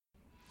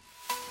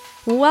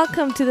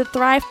Welcome to the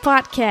Thrive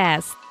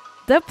Podcast,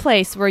 the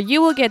place where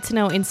you will get to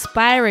know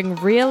inspiring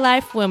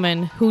real-life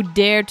women who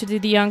dare to do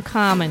the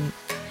uncommon.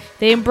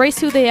 They embrace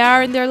who they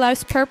are in their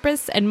life's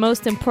purpose, and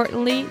most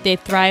importantly, they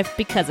thrive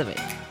because of it.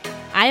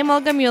 I am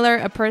Olga Mueller,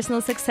 a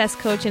personal success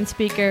coach and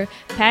speaker,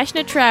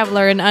 passionate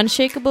traveler, and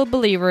unshakable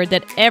believer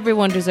that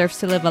everyone deserves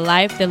to live a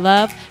life they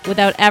love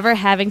without ever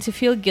having to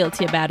feel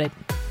guilty about it.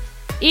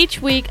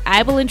 Each week,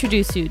 I will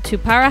introduce you to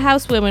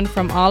powerhouse women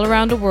from all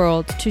around the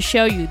world to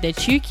show you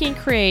that you can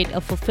create a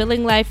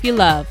fulfilling life you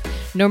love,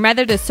 no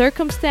matter the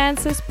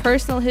circumstances,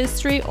 personal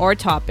history, or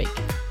topic.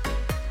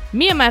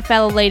 Me and my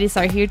fellow ladies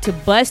are here to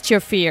bust your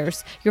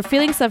fears, your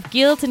feelings of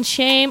guilt and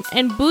shame,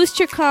 and boost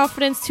your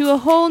confidence to a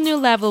whole new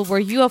level where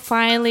you are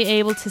finally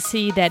able to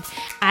see that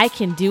I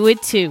can do it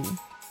too.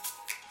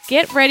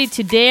 Get ready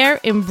to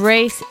dare,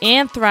 embrace,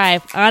 and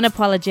thrive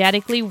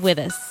unapologetically with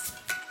us.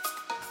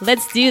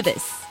 Let's do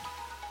this.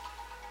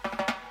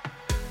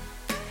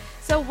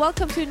 So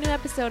welcome to a new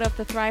episode of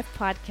the Thrive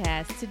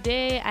Podcast.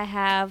 Today I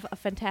have a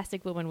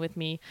fantastic woman with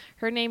me.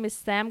 Her name is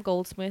Sam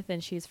Goldsmith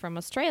and she's from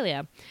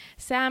Australia.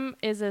 Sam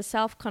is a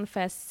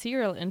self-confessed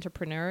serial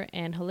entrepreneur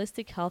and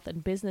holistic health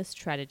and business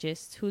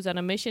strategist who's on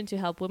a mission to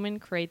help women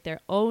create their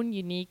own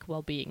unique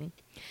well-being.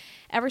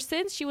 Ever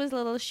since she was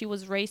little, she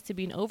was raised to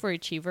be an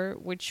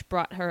overachiever, which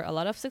brought her a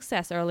lot of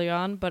success early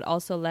on, but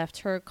also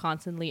left her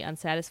constantly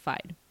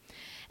unsatisfied.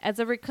 As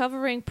a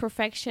recovering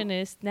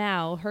perfectionist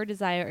now, her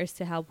desire is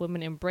to help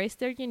women embrace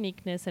their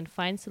uniqueness and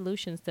find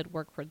solutions that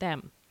work for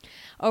them.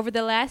 Over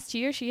the last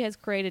year, she has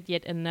created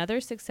yet another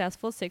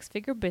successful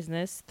six-figure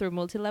business through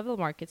multi-level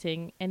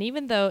marketing, and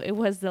even though it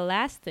was the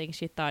last thing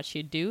she thought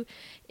she'd do,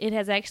 it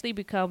has actually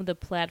become the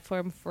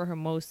platform for her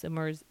most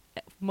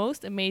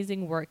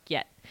amazing work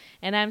yet.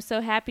 And I'm so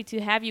happy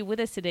to have you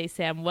with us today,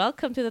 Sam.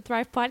 Welcome to the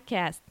Thrive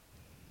Podcast.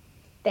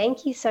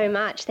 Thank you so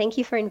much. Thank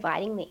you for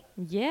inviting me.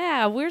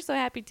 Yeah, we're so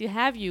happy to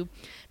have you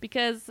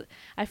because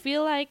I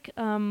feel like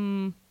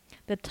the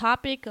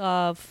topic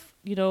of,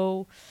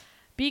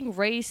 being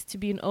raised to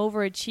be an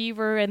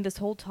overachiever and this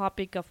whole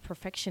topic of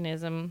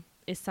perfectionism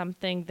is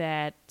something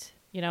that,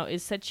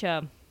 is such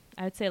a,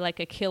 I would say like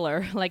a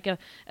killer, like a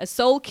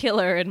soul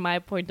killer in my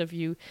point of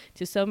view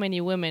to so many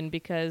women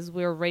because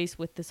we're raised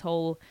with this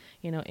whole,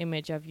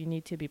 image of you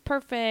need to be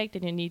perfect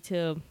and you need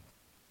to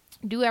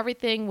do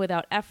everything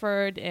without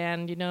effort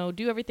and,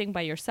 do everything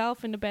by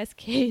yourself in the best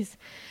case.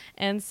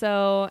 And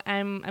so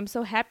I'm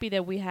so happy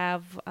that we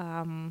have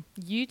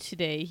you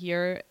today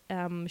here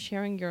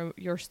sharing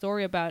your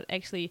story about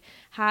actually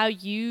how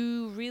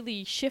you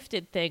really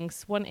shifted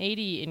things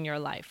 180 in your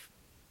life.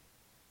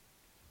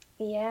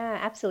 Yeah,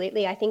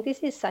 absolutely. I think this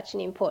is such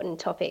an important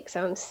topic.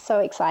 So I'm so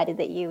excited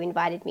that you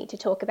invited me to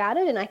talk about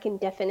it. And I can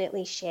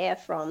definitely share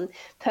from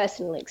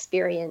personal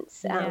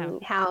experience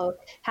how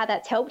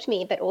that's helped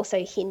me, but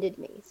also hindered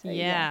me. So,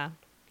 yeah.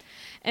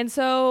 And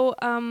so,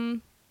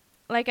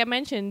 like I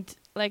mentioned,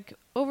 like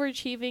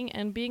overachieving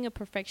and being a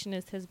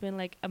perfectionist has been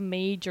like a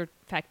major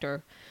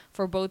factor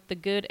for both the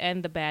good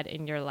and the bad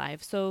in your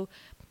life. So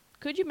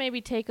could you maybe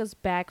take us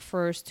back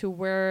first to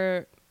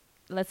where,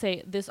 let's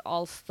say, this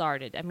all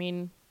started? I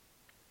mean,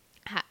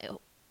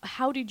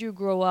 how did you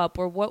grow up,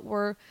 or what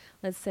were,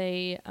 let's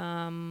say,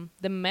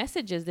 the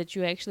messages that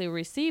you actually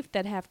received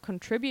that have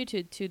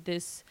contributed to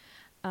this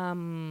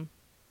inner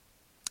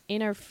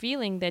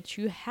feeling that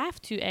you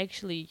have to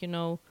actually,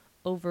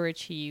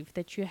 overachieve,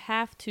 that you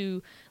have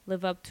to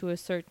live up to a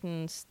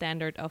certain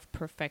standard of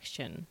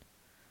perfection?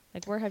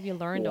 Like, where have you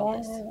learned all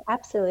this? Yeah,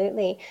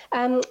 absolutely.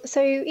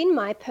 So in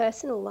my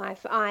personal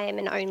life, I am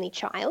an only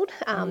child,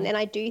 and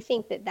I do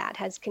think that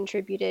has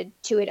contributed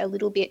to it a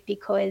little bit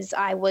because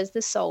I was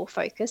the sole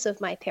focus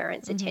of my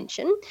parents'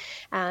 attention.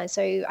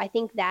 So I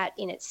think that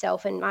in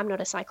itself, and I'm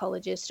not a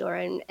psychologist or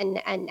an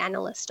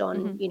analyst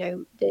on,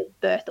 the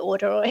birth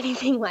order or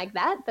anything like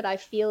that, but I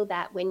feel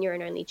that when you're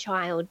an only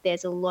child,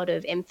 there's a lot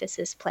of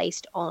emphasis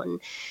placed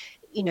on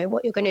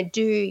what you're going to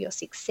do, your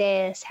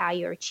success, how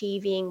you're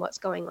achieving, what's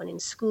going on in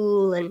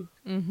school, and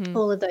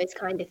all of those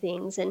kind of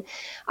things. And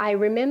I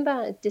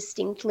remember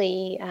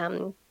distinctly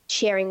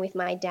sharing with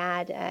my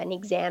dad an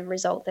exam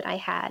result that I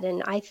had.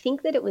 And I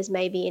think that it was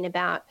maybe in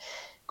about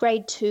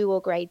grade 2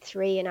 or grade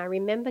 3. And I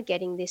remember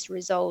getting this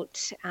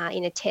result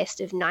in a test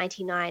of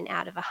 99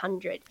 out of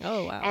 100.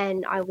 Oh, wow.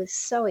 And I was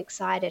so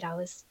excited. I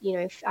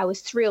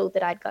was thrilled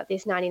that I'd got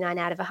this 99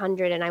 out of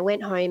 100. And I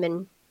went home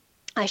and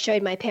I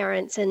showed my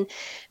parents, and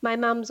my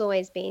mum's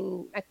always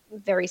been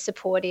very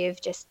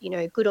supportive, just,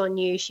 good on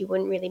you. She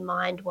wouldn't really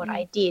mind what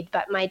I did.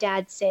 But my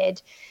dad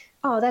said,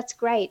 oh, that's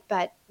great,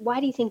 but why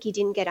do you think you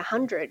didn't get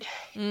 100?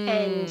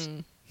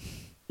 And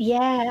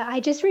yeah, I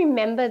just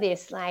remember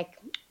this like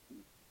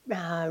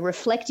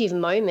reflective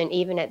moment,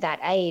 even at that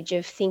age,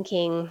 of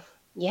thinking,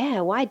 yeah,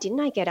 why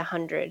didn't I get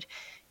 100?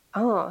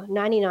 Oh,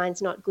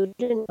 99's not good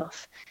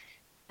enough.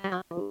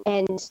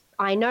 And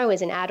I know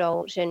as an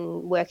adult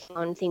and working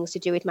on things to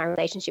do with my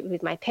relationship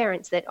with my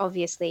parents that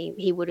obviously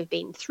he would have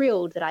been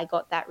thrilled that I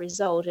got that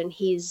result, and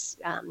his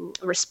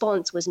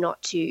response was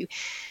not to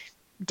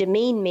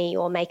demean me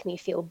or make me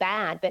feel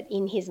bad, but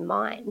in his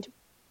mind,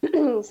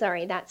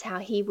 sorry, that's how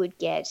he would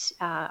get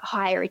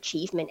higher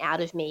achievement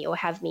out of me or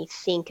have me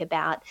think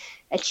about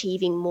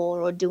achieving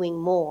more or doing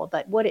more.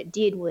 But what it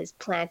did was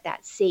plant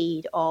that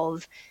seed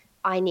of,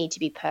 I need to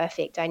be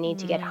perfect. I need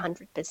to get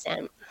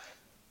 100%.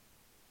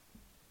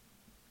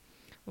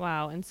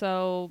 Wow. And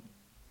so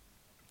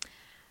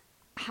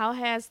how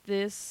has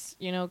this,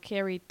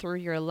 carried through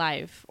your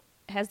life?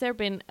 Has there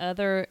been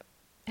other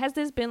has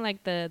this been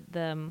like the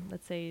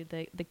let's say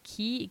the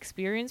key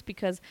experience?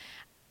 Because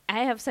I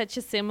have such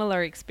a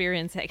similar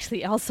experience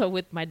actually also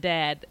with my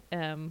dad.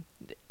 And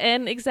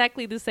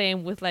exactly the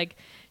same with like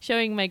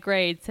showing my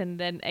grades, and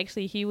then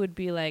actually he would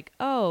be like,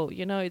 "Oh,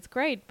 it's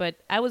great, but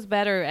I was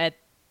better at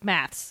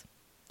maths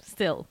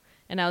still."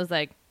 And I was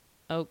like,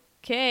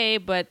 "Okay,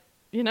 but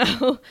you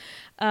know."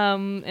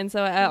 And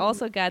so I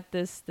also got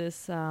this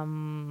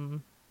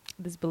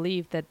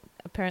belief that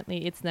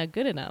apparently it's not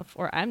good enough,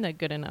 or I'm not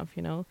good enough.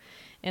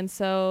 And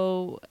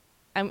so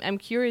I'm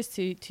curious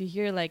to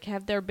hear, like,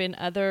 have there been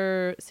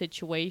other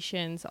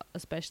situations,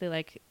 especially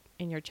like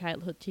in your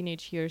childhood,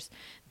 teenage years,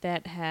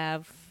 that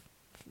have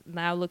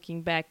now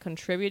looking back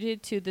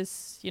contributed to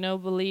this,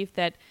 belief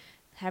that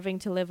having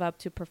to live up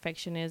to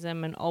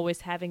perfectionism and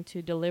always having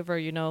to deliver,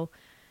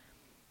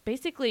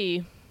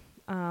 basically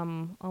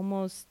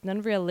almost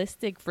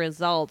unrealistic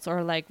results,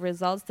 or like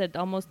results that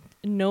almost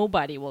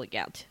nobody will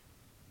get.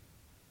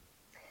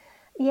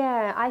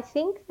 Yeah, I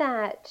think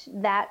that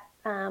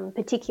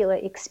particular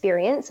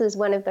experience was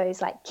one of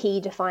those like key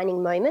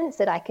defining moments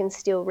that I can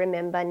still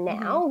remember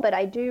Mm-hmm. now. But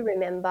I do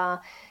remember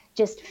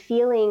just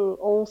feeling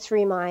all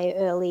through my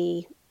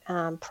early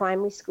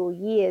primary school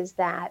years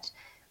that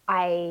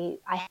I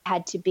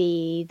had to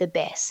be the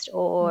best,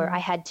 or I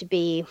Mm. had to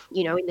be,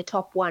 in the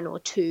top one or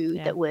two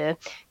Yeah. that were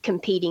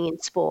competing in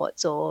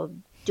sports, or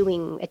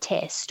doing a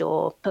test,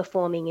 or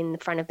performing in the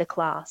front of the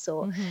class,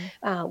 or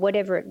Mm-hmm.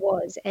 whatever it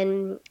was.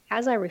 And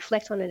as I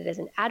reflect on it as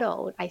an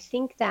adult, I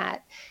think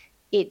that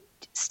it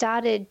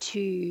started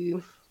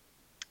to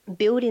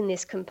build in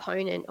this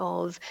component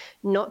of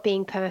not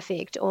being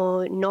perfect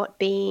or not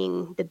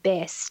being the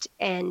best,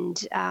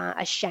 and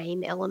a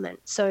shame element.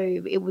 So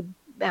it would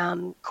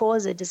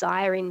cause a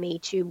desire in me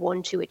to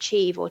want to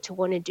achieve or to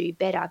want to do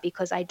better,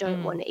 because I don't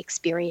Mm. want to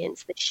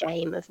experience the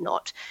shame of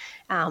not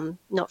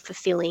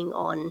fulfilling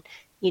on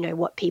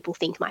what people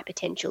think my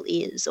potential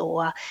is,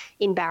 or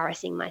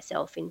embarrassing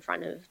myself in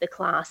front of the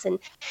class. And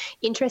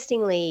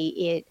interestingly,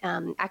 it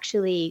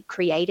actually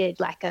created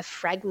like a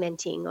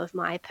fragmenting of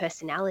my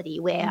personality,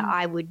 where Mm.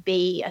 I would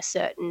be a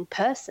certain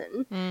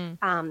person,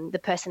 Mm. the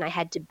person I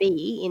had to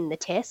be in the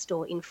test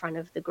or in front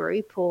of the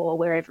group or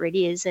wherever it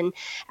is. And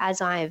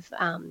as I've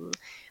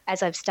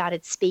as I've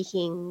started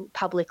speaking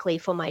publicly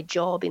for my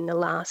job in the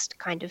last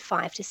kind of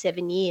 5 to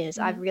 7 years,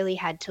 I've Mm. really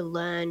had to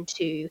learn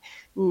to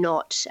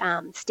not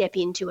step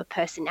into a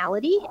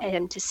personality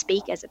and to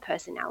speak as a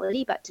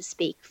personality, but to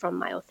speak from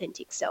my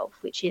authentic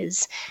self, which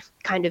is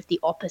kind of the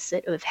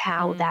opposite of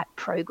how Mm. that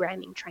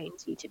programming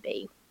trains you to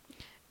be.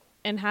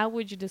 And how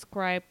would you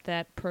describe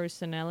that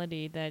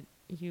personality that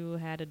you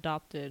had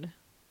adopted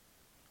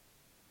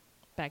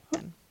back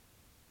then?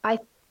 I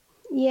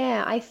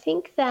Yeah, I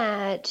think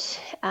that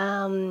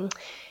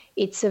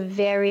it's a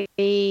very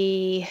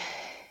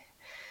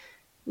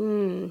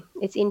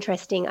it's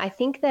interesting. I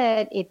think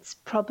that it's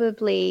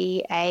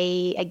probably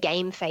a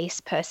game face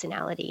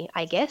personality,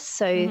 I guess.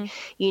 So Mm-hmm.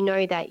 you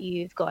know that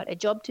you've got a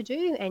job to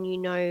do, and you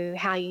know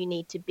how you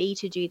need to be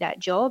to do that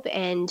job.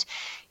 And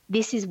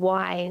this is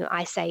why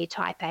I say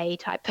type A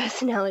type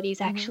personalities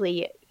Mm-hmm.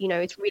 actually,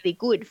 it's really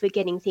good for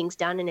getting things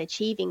done and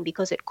achieving,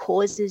 because it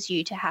causes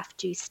you to have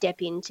to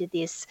step into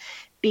this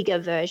bigger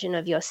version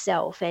of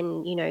yourself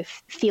and,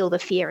 feel the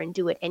fear and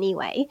do it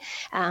anyway.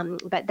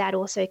 But that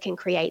also can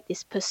create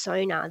this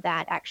persona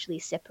that actually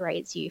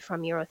separates you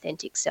from your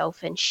authentic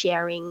self and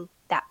sharing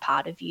that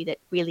part of you that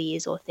really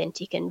is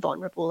authentic and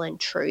vulnerable and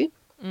true.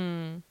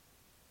 Mm.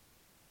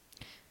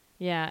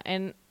 Yeah,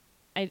 and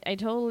I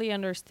totally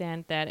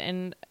understand that.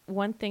 And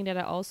one thing that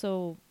I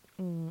also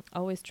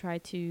always try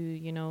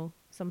to,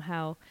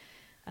 somehow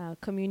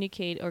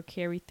communicate or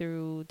carry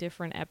through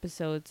different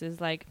episodes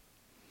is like,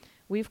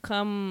 we've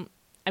come,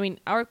 I mean,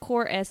 our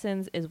core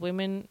essence as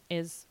women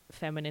is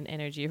feminine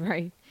energy,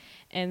 right?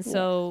 And Yeah.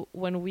 so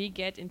when we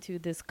get into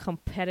this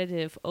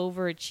competitive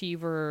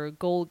overachiever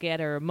goal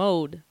getter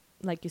mode,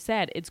 like you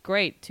said, it's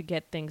great to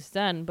get things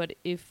done, but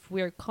if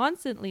we're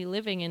constantly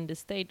living in this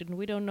state and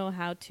we don't know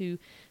how to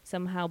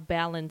somehow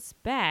balance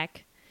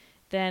back,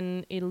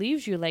 then it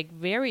leaves you like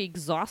very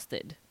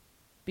exhausted,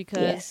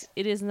 because Yes.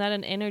 it is not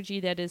an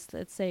energy that is,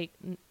 let's say,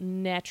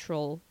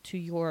 natural to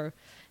your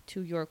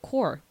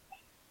core.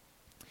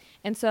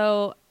 And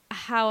so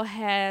how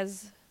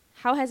has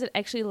it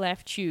actually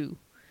left you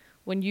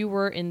when you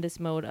were in this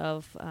mode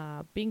of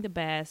being the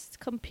best,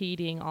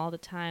 competing all the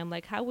time?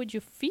 Like, how would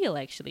you feel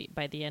actually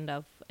by the end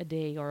of a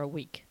day or a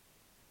week?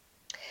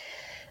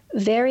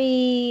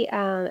 Very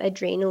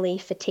adrenally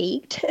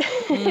fatigued.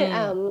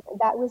 Mm.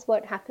 That was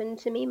what happened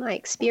to me. My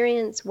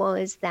experience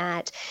was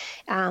that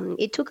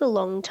it took a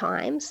long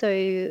time.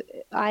 So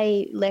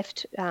I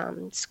left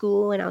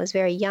school when I was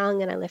very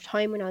young, and I left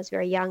home when I was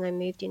very young. I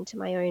moved into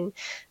my own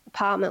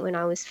apartment when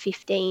I was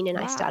 15, and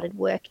I Wow. started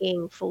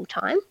working full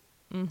time.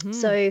 Mm-hmm.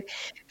 So,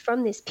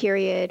 from this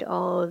period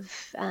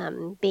of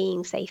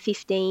being, say,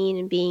 15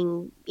 and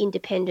being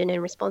independent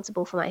and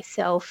responsible for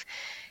myself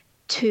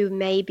to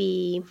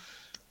maybe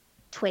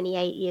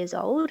 28 years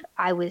old,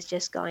 I was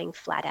just going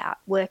flat out,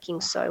 working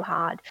so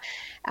Wow.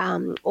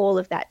 hard all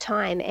of that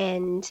time.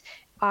 And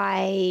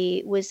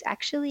I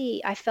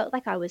felt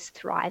like I was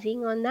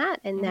thriving on that,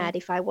 and Mm-hmm. that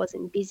if I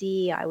wasn't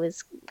busy, I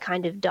was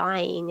kind of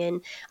dying,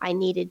 and I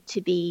needed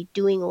to be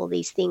doing all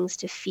these things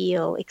to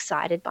feel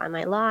excited by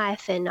my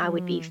life, and I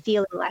would be Mm.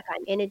 feeling like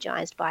I'm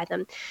energized by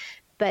them.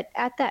 But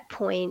at that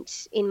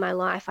point in my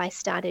life, I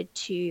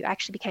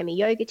actually became a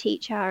yoga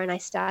teacher, and I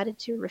started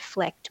to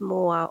reflect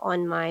more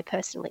on my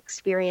personal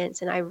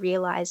experience. And I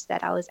realized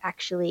that I was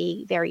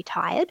actually very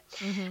tired.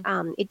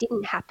 Mm-hmm. It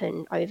didn't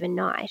happen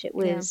overnight, it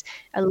Yeah. was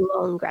a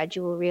long,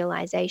 gradual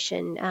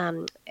realization.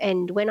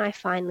 And when I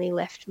finally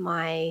left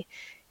my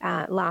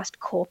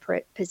last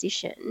corporate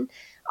position,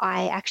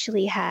 I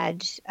actually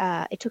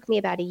it took me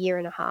about a year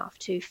and a half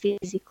to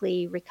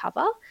physically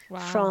recover Wow.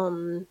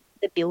 from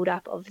the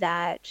buildup of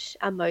that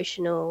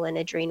emotional and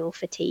adrenal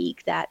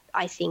fatigue that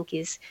I think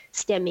is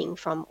stemming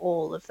from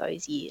all of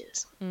those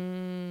years.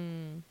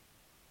 Mm.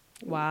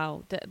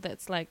 Wow.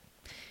 That's like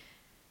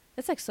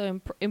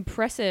so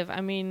impressive.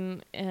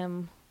 I'm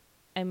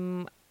I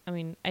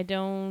mean, I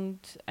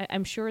don't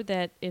I'm sure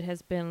that it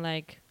has been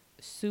like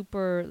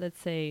super, let's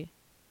say,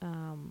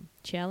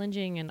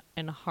 challenging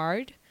and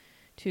hard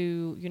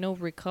to,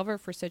 recover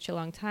for such a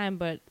long time,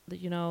 but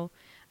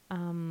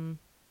um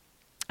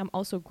I'm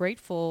also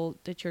grateful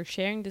that you're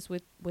sharing this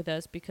with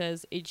us,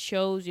 because it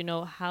shows,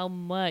 how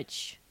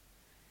much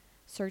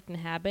certain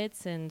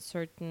habits and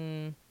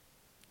certain,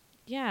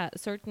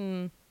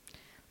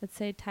 let's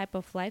say, type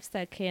of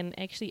lifestyle can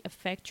actually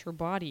affect your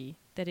body,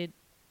 that it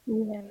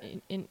Yeah.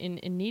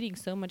 in needing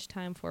so much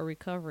time for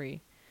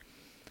recovery.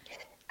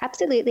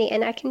 Absolutely.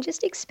 And I can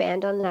just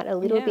expand on that a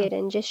little Yeah. bit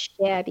and just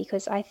share,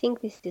 because I think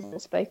this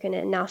isn't spoken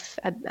enough,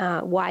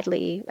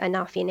 widely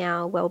enough in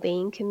our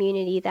well-being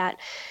community, that,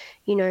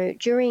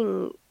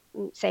 during,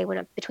 say,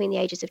 between the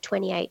ages of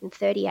 28 and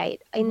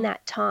 38, in Mm-hmm.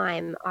 that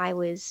time, I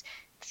was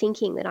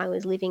thinking that I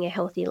was living a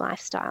healthy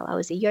lifestyle. I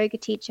was a yoga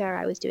teacher,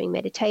 I was doing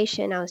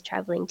meditation, I was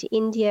traveling to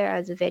India, I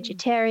was a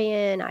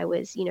vegetarian, I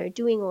was,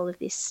 doing all of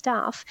this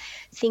stuff,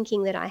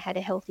 thinking that I had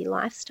a healthy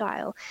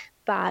lifestyle.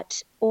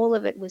 But all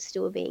of it was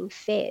still being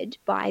fed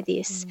by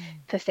this Mm.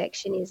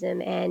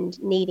 perfectionism and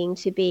needing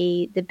to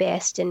be the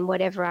best. And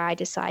whatever I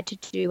decide to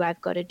do, I've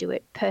got to do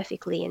it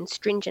perfectly and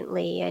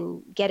stringently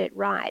and get it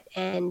right.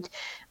 And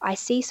I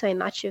see so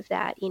much of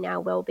that in our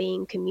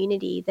well-being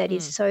community that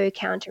is Mm. so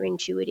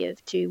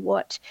counterintuitive to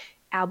what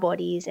our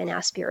bodies and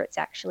our spirits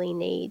actually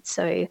need.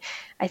 So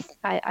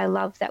I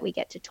love that we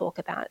get to talk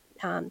about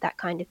that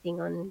kind of thing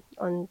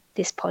on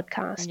this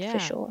podcast, for Yeah.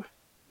 sure.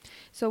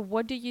 So,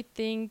 what do you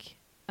think,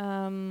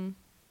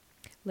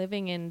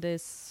 living in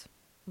this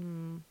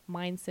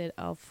mindset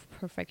of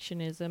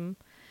perfectionism,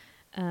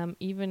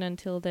 even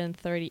until then,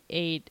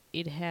 38,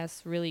 it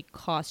has really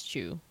cost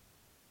you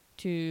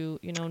to,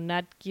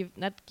 not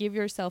give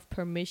yourself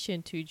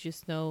permission to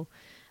just know,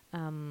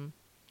 um,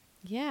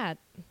 yeah,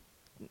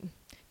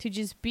 to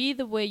just be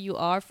the way you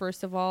are,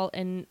 first of all,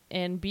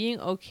 and being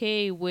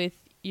okay with,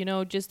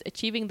 just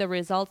achieving the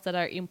results that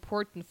are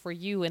important for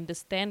you and the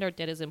standard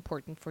that is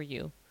important for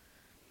you.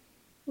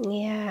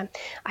 Yeah,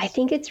 I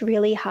think it's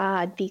really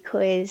hard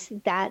because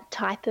that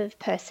type of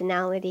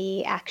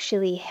personality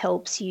actually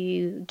helps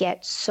you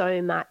get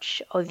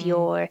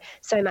Mm.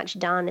 so much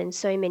done and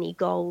so many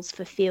goals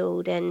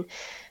fulfilled. And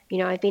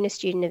I've been a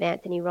student of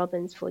Anthony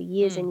Robbins for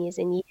years Mm. and years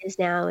and years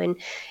now, and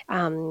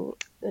um,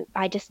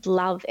 I just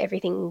love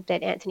everything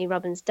that Anthony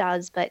Robbins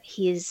does. But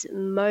his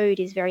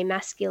mode is very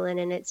masculine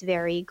and it's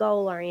very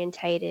goal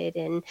orientated.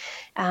 And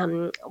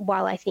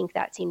while I think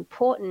that's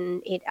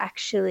important, it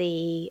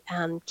actually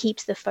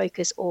keeps the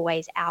focus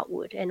always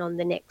outward and on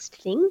the next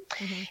thing.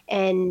 Mm-hmm.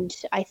 And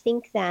I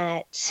think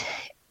that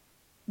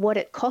what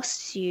it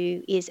costs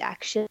you is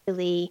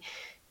actually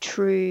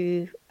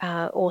true,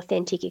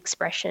 authentic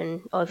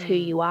expression of who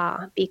Mm. you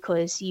are,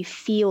 because you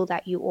feel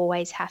that you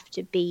always have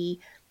to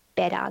be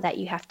better, that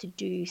you have to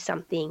do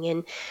something.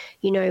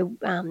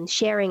 And,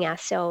 sharing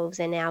ourselves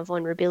and our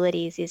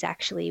vulnerabilities is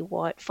actually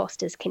what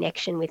fosters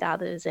connection with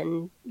others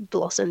and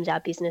blossoms our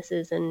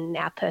businesses and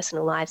our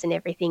personal lives and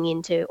everything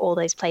into all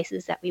those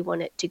places that we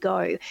want it to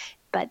go.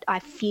 But I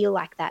feel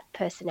like that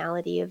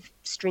personality of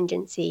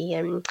stringency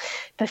and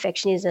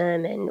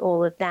perfectionism and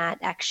all of that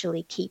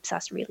actually keeps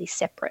us really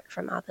separate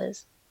from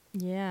others.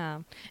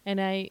 Yeah, and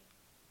I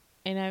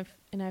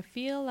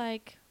feel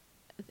like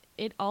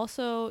it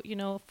also,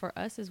 for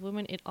us as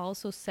women, it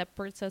also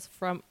separates us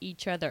from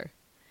each other,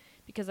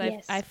 because I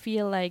Yes.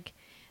 feel like,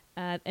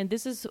 and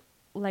this is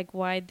like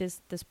why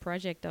this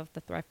project of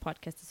the Thrive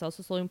podcast is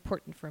also so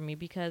important for me,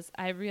 because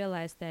I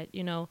realized that,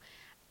 you know,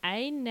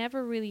 I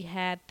never really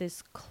had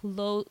this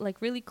close,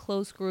 like really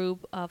close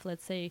group of,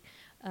 let's say,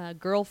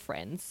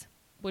 girlfriends,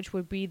 which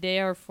would be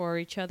there for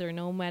each other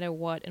no matter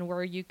what, and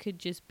where you could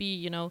just be,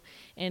 you know.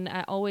 And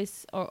I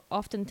always or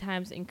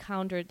oftentimes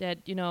encountered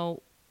that, you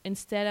know,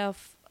 instead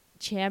of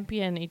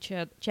championing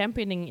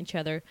each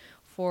other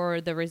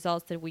for the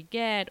results that we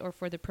get or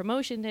for the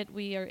promotion that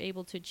we are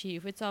able to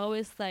achieve, it's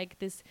always like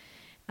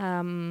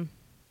um,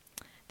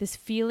 this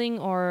feeling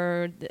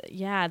or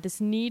this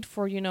need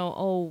for, you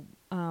know,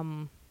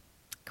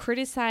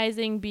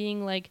 criticizing,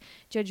 being like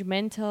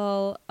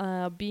judgmental,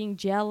 being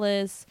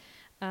jealous,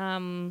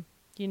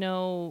 you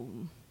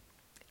know,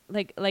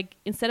 like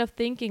instead of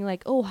thinking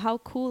like, oh, how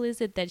cool is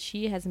it that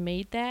she has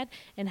made that,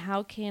 and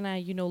how can I,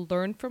 you know,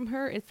 learn from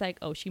her? It's like,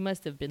 oh, she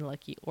must have been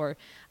lucky, or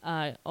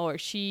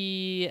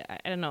she,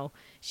 I don't know,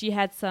 she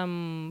had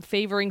some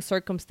favoring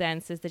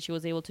circumstances that she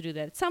was able to do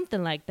that,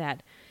 something like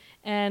that.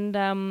 And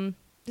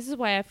this is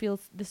why I feel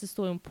this is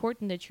so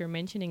important that you're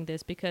mentioning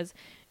this, because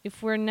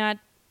if we're not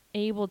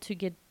able to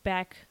get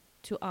back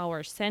to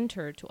our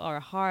center, to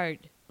our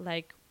heart,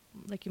 like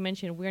you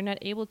mentioned, we're not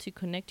able to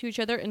connect to each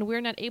other, and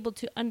we're not able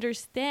to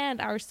understand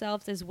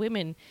ourselves as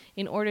women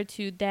in order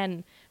to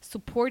then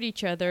support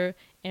each other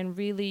and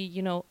really,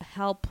 you know,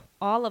 help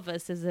all of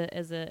us as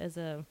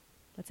a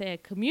let's say a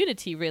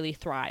community really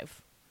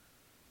thrive.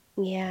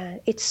 Yeah,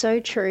 it's so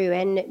true.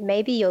 And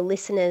maybe your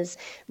listeners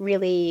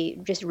really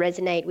just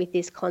resonate with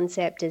this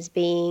concept as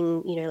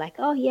being, you know, like,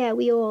 oh yeah,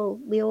 we all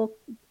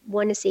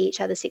want to see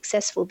each other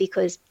successful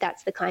because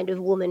that's the kind of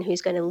woman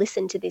who's going to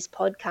listen to this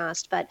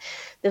podcast. But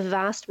the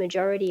vast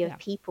majority of Yeah.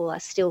 people are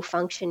still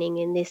functioning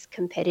in this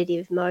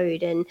competitive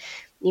mode. And,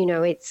 you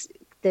know, it's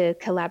the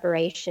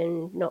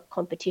collaboration, not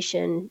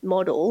competition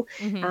model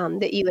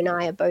that you and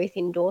I are both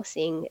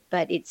endorsing,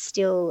 but it's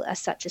still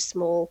such a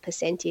small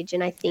percentage.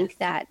 And I Yes. think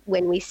that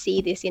when we see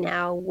this in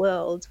our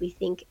worlds, we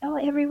think, oh,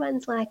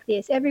 everyone's like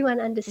this. Everyone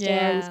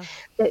understands Yeah.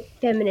 that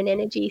feminine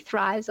energy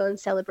thrives on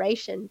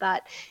celebration,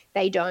 but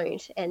they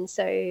don't. And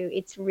so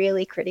it's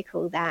really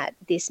critical that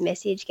this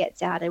message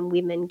gets out and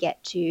women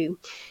get to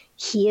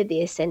hear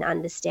this and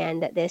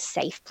understand that there's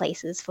safe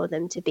places for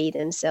them to be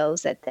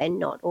themselves, that they're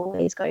not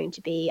always going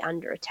to be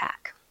under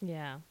attack.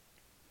 Yeah.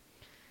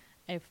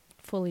 I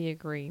fully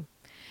agree.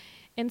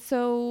 And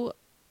so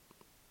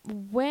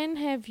when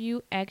have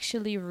you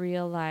actually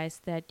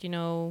realized that, you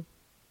know,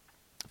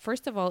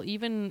 first of all,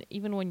 even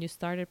when you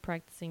started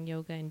practicing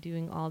yoga and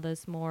doing all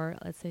this more,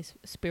 let's say,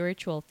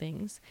 spiritual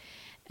things,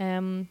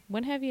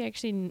 when have you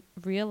actually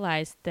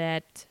realized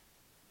that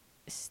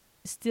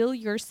still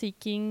you're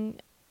seeking,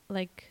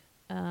 like,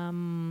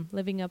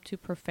 living up to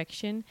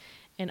perfection,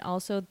 and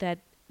also that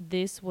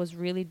this was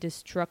really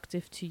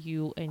destructive to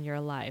you in your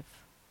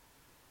life?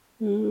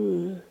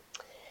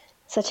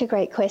 Such a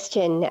great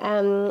question.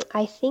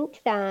 I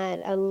think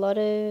that a lot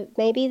of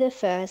maybe the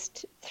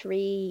first 3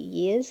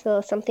 years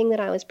or something that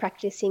I was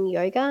practicing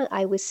yoga,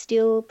 I was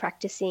still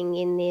practicing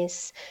in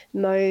this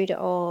mode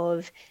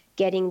of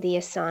getting the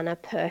asana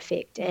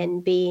perfect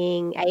and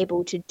being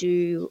able to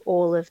do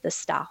all of the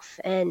stuff.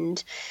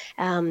 And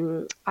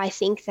I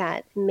think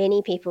that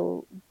many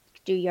people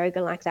do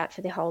yoga like that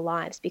for their whole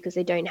lives because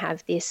they don't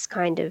have this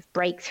kind of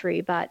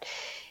breakthrough. But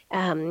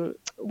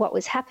what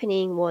was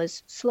happening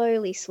was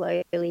slowly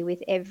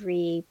with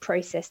every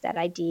process that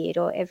I did,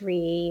 or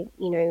every,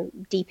 you know,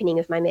 deepening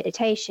of my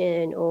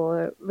meditation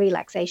or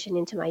relaxation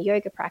into my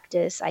yoga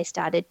practice, I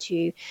started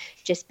to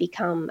just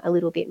become a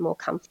little bit more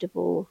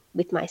comfortable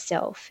with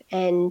myself.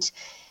 And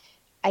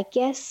I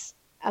guess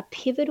a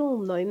pivotal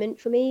moment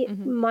for me,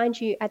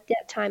 mind you, at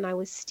that time I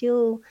was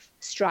still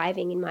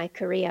striving in my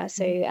career.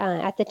 So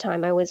at the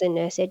time I was a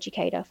nurse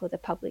educator for the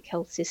public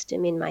health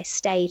system in my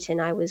state,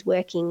 and I was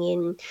working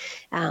in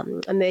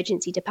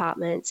emergency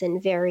departments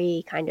and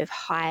very kind of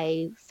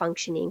high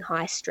functioning,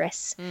 high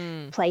stress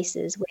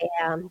places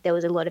where there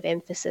was a lot of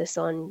emphasis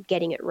on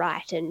getting it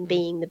right and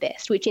being the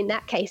best, which in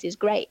that case is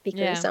great because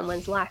Yeah.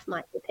 someone's life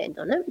might depend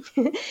on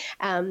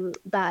it.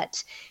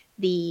 But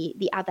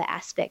the other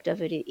aspect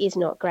of it is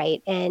not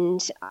great.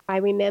 And I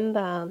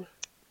remember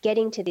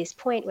getting to this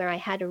point where I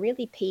had a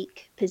really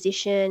peak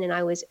position and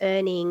I was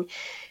earning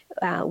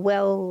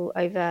well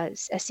over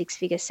a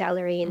six-figure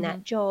salary in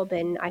that job.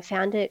 And I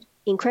found it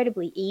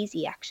incredibly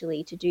easy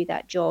actually to do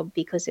that job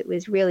because it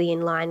was really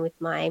in line with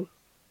my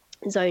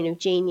zone of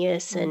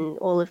genius and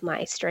all of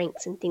my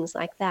strengths and things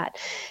like that.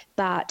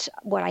 But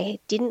what I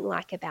didn't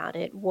like about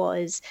it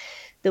was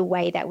the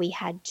way that we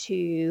had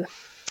to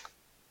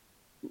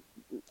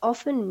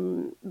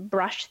often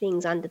brush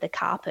things under the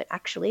carpet.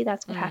 Actually,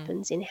 that's what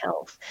happens in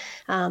health,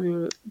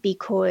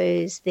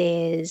 because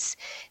there's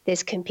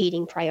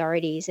competing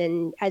priorities,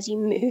 and as you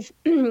move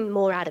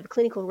more out of a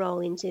clinical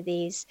role into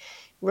these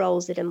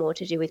roles that are more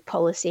to do with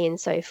policy and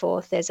so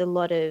forth, there's a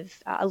lot of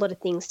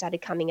things started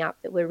coming up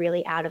that were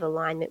really out of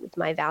alignment with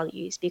my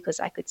values, because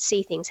I could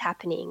see things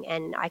happening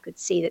and I could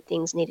see that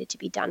things needed to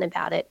be done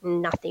about it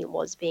and nothing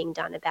was being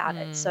done about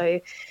it. So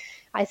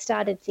I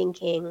started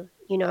thinking,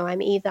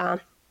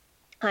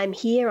 I'm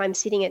here, I'm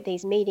sitting at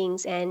these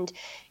meetings, and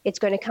it's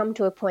going to come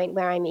to a point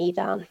where I'm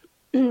either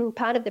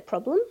part of the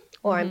problem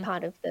or I'm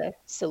part of the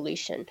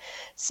solution.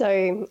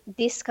 So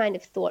this kind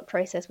of thought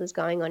process was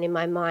going on in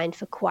my mind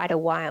for quite a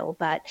while,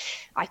 but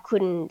I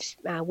couldn't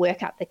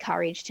work up the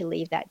courage to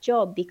leave that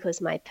job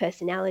because my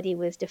personality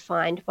was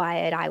defined by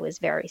it. I was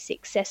very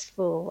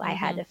successful. I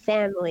had a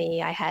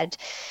family. I had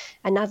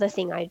another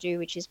thing I do,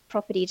 which is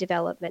property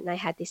development. And I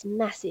had this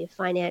massive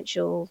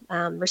financial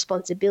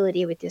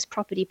responsibility with this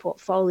property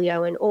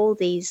portfolio and all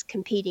these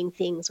competing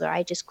things where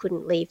I just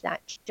couldn't leave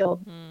that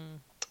job.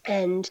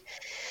 And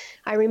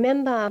I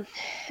remember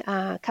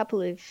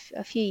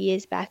a few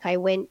years back, I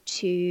went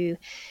to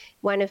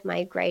one of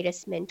my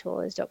greatest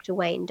mentors, Dr.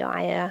 Wayne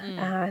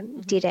Dyer,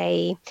 did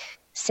a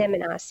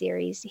seminar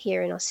series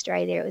here in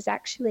Australia. It was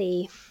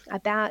actually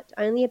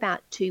only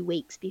about 2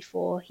 weeks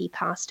before he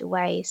passed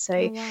away.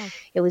 So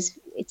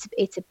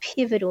it's a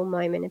pivotal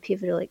moment, a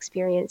pivotal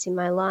experience in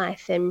my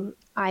life. And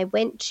I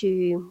went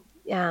to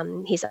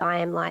his I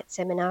Am Light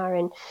seminar,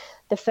 and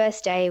the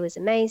first day was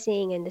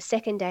amazing, and the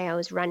second day I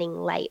was running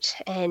late.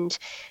 And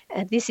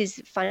this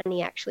is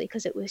funny, actually,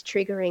 because it was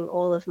triggering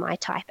all of my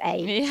type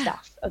A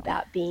stuff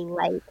about being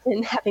late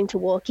and having to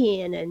walk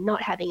in and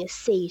not having a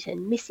seat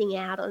and missing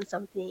out on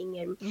something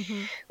and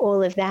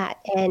all of that.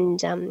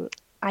 And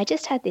I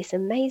just had this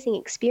amazing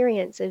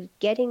experience of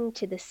getting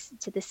to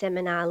the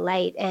seminar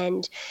late,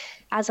 and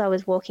as I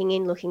was walking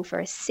in looking for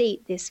a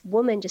seat, this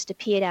woman just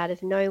appeared out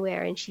of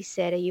nowhere, and she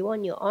said, "Are you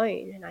on your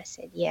own?" And I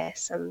said,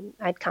 "Yes,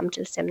 I'd come to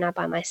the seminar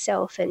by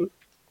myself." And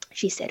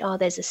she said, "Oh,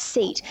 there's a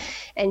seat."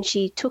 And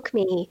she took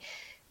me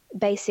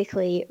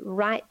basically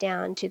right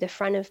down to the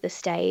front of the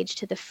stage,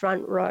 to the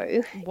front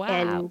row,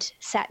 and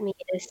sat me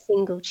in a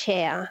single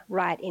chair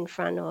right in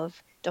front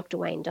of Dr.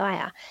 Wayne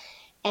Dyer.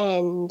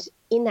 And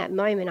in that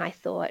moment, I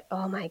thought,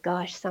 oh my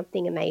gosh,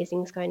 something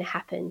amazing is going to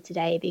happen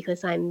today,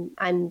 because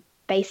I'm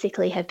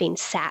basically have been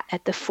sat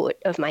at the foot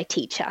of my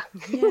teacher.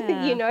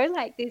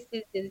 Like this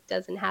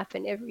doesn't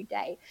happen every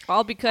day.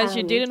 All because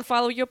you didn't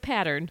follow your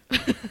pattern.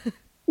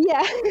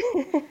 Yeah,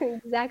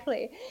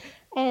 exactly.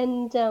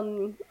 And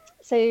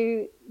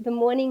so the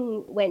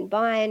morning went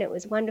by and it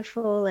was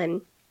wonderful,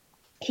 and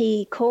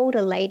he called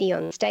a lady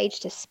on stage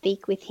to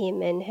speak with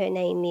him, and her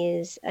name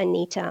is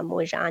Anita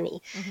Moorjani.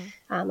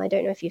 I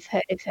don't know if you've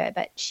heard of her,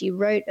 but she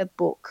wrote a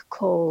book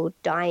called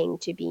Dying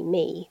to Be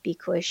Me,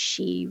 because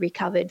she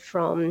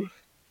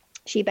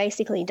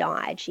basically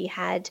died. She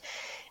had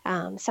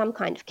some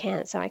kind of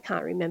cancer. I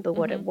can't remember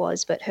what it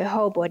was, but her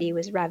whole body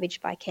was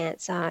ravaged by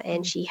cancer,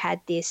 and she had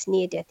this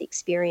near-death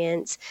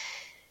experience,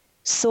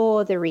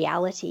 saw the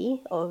reality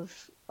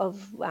of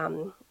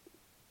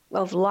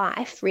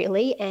life,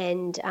 really,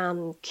 and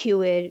she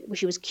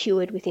was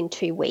cured within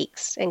 2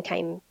 weeks and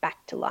came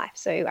back to life.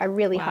 So I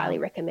really highly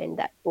recommend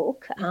that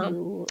book.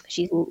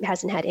 She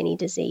hasn't had any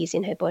disease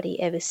in her body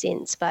ever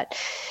since, but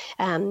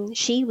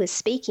she was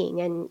speaking,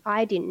 and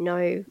I didn't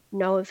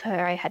know of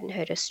her. I hadn't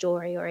heard her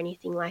story or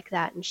anything like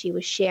that, and she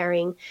was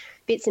sharing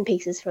bits and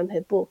pieces from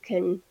her book,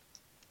 and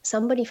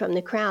somebody from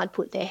the crowd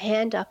put their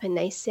hand up and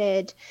they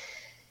said,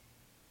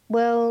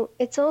 "Well,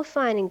 it's all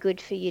fine and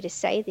good for you to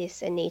say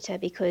this, Anita,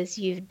 because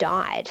you've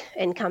died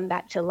and come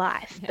back to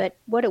life. But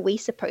what are we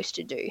supposed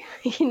to do?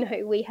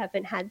 We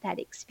haven't had that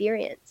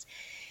experience."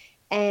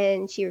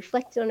 And she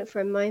reflected on it for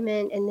a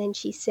moment, and then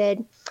she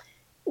said,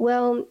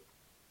 "Well,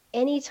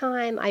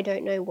 anytime I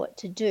don't know what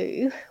to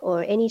do,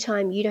 or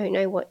anytime you don't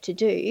know what to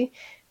do,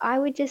 I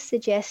would just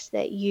suggest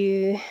that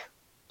you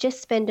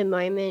just spend a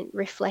moment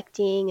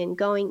reflecting and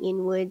going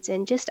inwards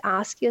and just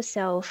ask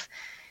yourself,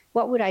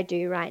 what would I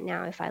do right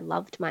now if I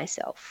loved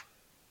myself?"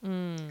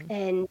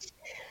 And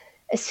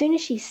as soon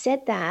as she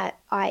said that,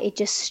 it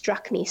just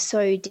struck me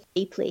so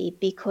deeply,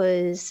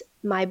 because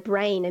my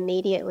brain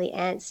immediately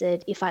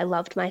answered, if I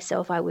loved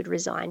myself, I would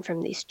resign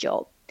from this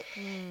job.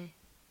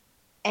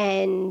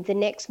 And the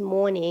next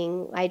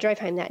morning, I drove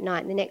home that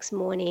night, and the next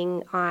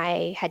morning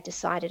I had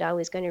decided I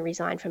was going to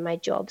resign from my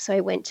job. So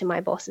I went to my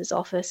boss's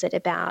office at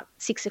about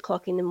 6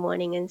 o'clock in the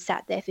morning and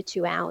sat there for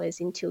 2 hours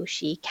until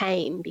she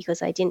came,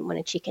 because I didn't want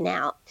to chicken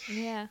out.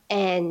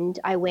 And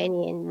I went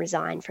in,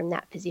 resigned from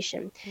that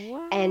position.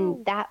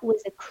 And that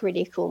was a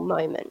critical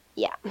moment.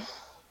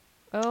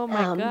 Oh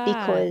my God.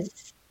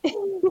 Because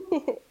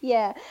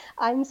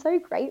I'm so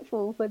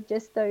grateful for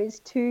just those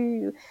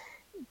two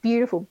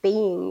beautiful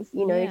beings,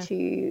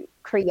 to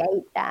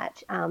create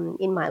that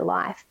in my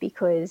life,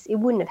 because it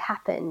wouldn't have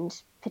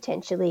happened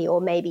potentially, or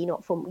maybe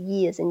not for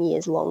years and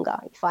years longer,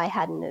 if I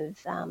hadn't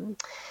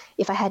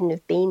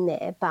have been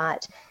there.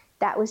 But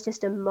that was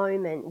just a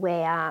moment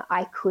where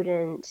I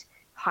couldn't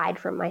hide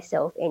from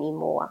myself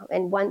anymore.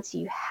 And once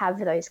you have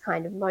those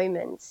kind of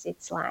moments,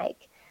 it's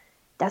like,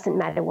 doesn't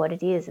matter what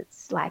it is.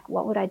 It's like,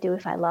 what would I do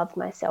if I loved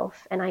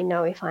myself? And I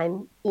know if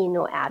I'm in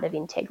or out of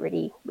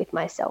integrity with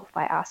myself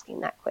by asking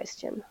that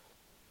question.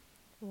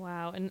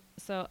 Wow. And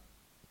so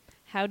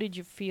how did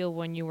you feel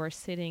when you were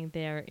sitting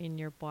there in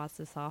your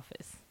boss's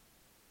office?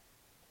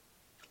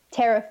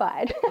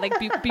 Terrified. Like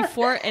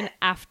before and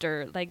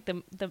after, like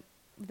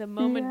the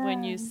moment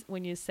when Yeah.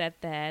 you said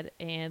that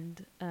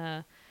and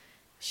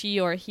she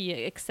or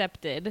he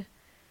accepted,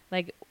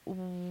 like,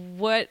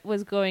 what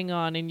was going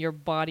on in your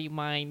body,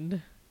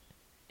 mind,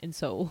 and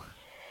soul?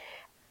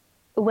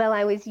 Well,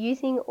 I was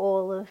using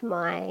all of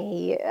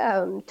my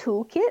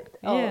toolkit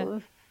Yeah.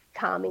 of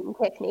calming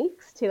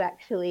techniques to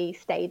actually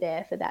stay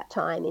there for that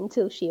time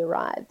until she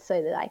arrived so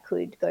that I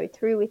could go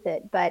through with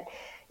it. But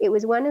it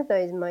was one of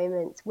those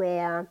moments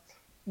where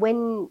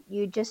when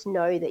you just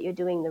know that you're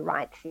doing the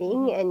right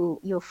thing and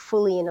you're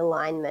fully in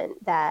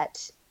alignment,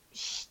 that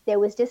there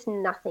was just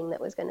nothing that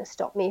was going to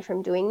stop me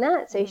from doing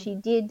that. So she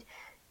did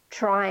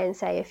try and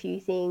say a few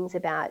things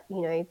about,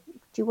 do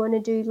you want to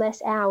do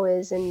less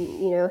hours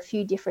and, a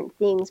few different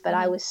things. But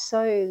I was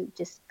so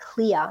just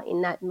clear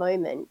in that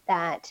moment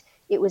that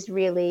it was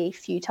really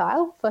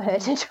futile for her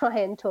to try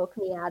and talk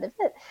me out of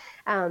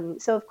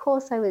it. So, of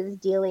course, I was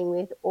dealing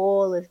with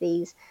all of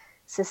these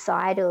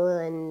societal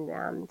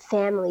and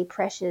family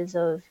pressures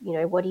of,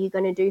 what are you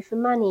going to do for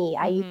money?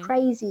 Are you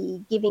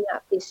crazy giving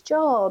up this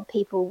job?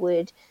 People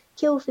would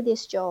kill for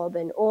this job,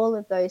 and all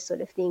of those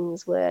sort of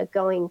things were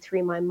going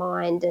through my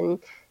mind. And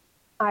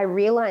I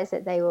realized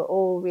that they were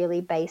all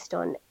really based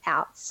on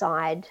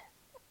outside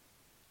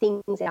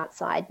things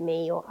outside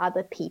me or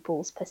other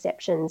people's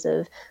perceptions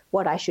of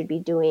what I should be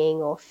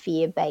doing, or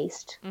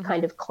fear-based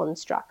kind of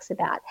constructs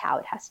about how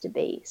it has to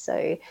be.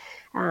 So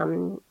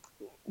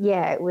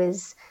it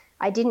was,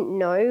 I didn't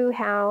know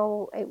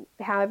how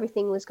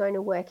everything was going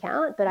to work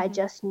out, but I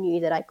just knew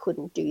that I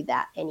couldn't do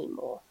that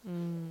anymore.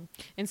 And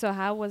so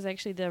how was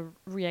actually the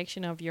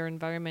reaction of your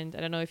environment? I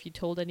don't know if you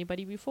told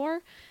anybody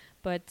before,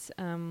 but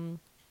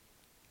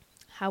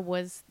how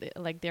was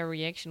their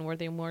reaction? Were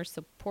they more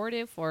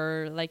supportive,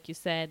 or like you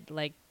said,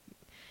 like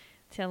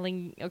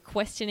telling or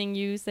questioning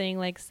you, saying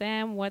like,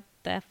 Sam, what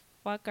the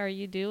fuck are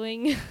you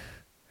doing?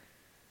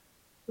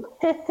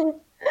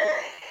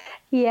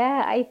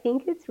 Yeah, I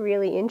think it's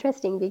really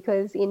interesting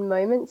because in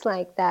moments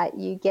like that,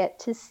 you get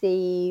to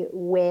see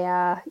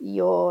where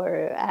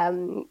your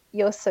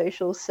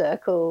social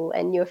circle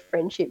and your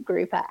friendship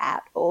group are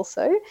at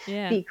also.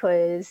 Yeah.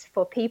 Because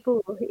for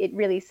people,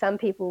 some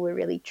people were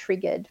really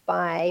triggered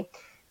by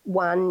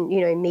one,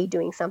 me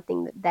doing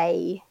something that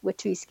they were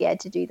too scared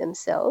to do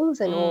themselves,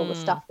 and all the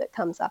stuff that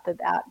comes up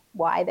about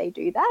why they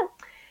do that.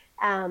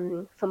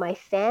 For my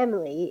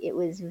family, it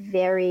was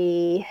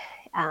very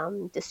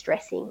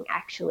distressing,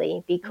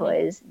 actually,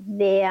 because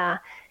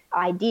their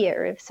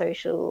idea of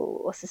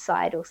social or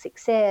societal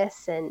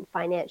success and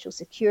financial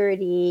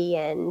security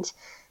and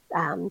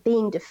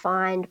being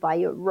defined by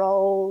your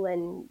role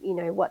and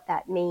what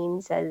that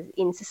means as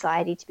in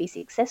society to be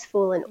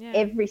successful, and Yeah.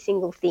 every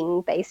single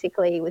thing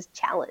basically was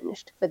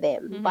challenged for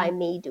them by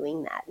me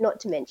doing that. Not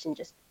to mention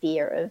just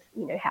fear of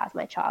how's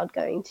my child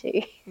going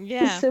to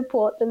Yeah.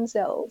 support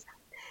themselves.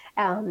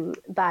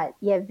 But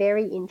yeah,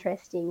 very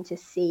interesting to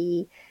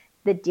see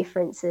the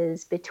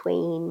differences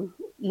between,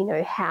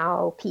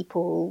 how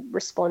people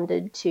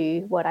responded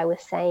to what I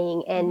was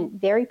saying, and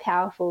very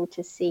powerful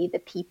to see the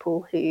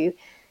people who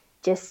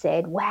just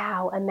said,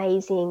 wow,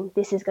 amazing,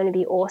 this is going to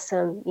be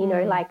awesome.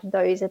 Like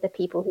those are the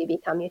people who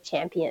become your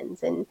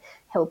champions and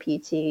help you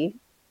to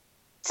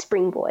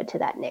springboard to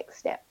that next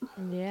step.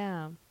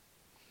 Yeah.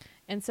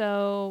 And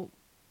so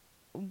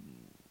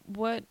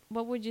what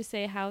would you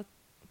say, how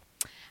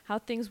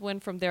things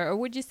went from there? Or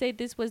would you say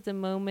this was the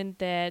moment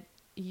that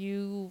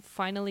you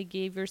finally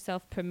gave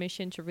yourself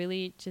permission to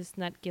really just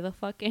not give a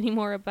fuck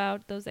anymore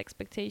about those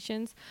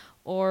expectations?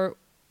 Or,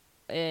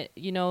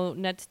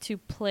 not to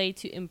play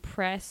to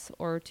impress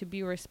or to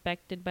be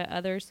respected by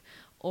others?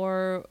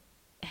 Or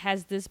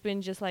has this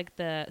been just like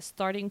the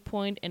starting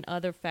point and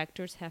other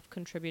factors have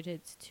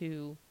contributed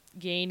to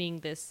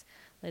gaining this,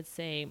 let's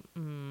say,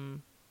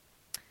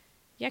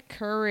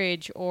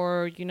 courage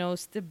or,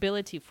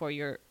 stability for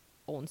your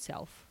own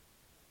self?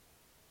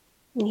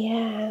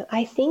 Yeah,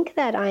 I think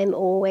that I'm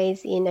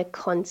always in a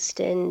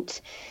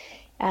constant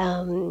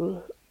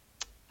um,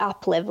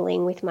 up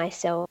leveling with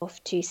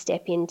myself to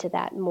step into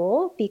that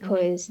more,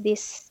 because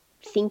this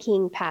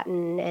thinking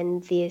pattern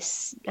and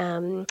this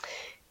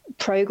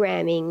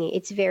programming,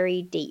 it's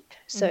very deep.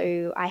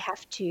 So I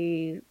have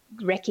to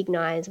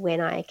recognize when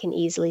I can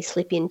easily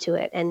slip into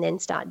it and then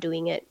start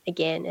doing it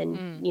again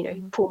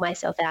and, pull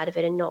myself out of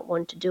it and not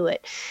want to do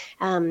it.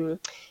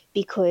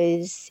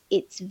 Because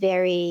it's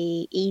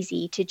very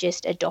easy to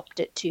just adopt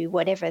it to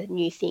whatever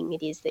new thing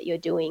it is that you're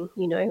doing.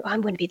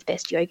 I'm going to be the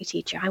best yoga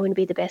teacher. I want to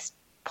be the best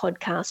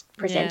podcast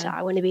presenter. Yeah.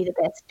 I want to be the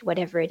best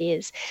whatever it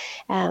is.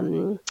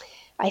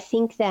 I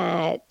think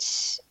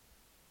that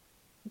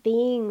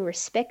being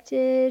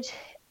respected,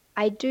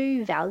 I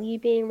do value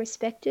being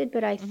respected,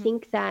 but I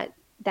think that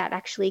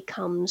actually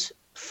comes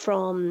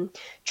from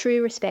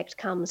true respect,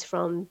 comes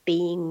from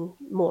being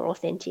more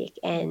authentic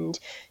and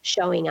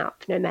showing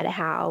up no matter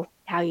how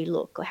you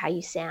look or how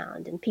you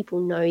sound, and people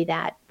know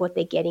that what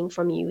they're getting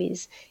from you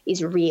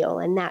is real,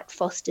 and that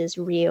fosters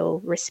real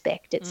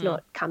respect. It's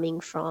not coming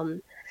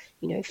from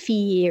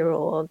fear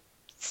or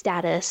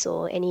status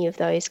or any of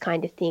those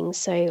kind of things.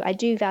 So I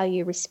do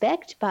value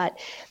respect, but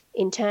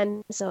in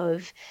terms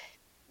of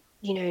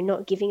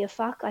not giving a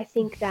fuck. I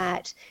think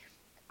that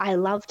I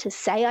love to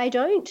say I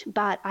don't,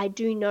 but I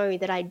do know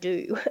that I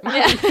do.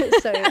 Yeah.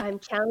 So I'm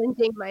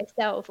challenging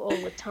myself all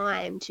the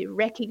time to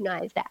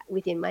recognize that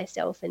within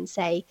myself and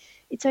say,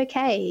 it's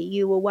okay.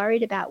 You were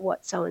worried about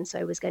what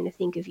so-and-so was going to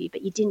think of you,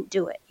 but you didn't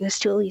do it. You're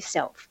still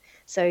yourself.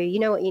 So you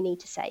know what you need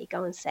to say.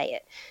 Go and say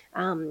it.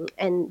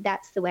 And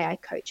that's the way I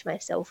coach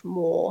myself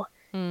more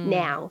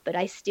now. But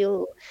I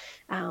still,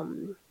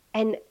 and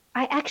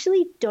I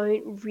actually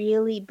don't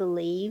really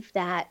believe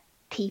that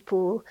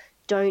people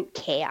don't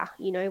care.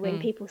 When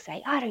people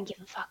say, I don't give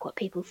a fuck what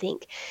people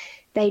think,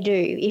 they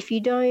do. If you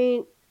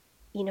don't,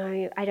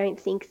 I don't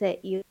think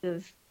that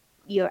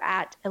you're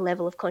at a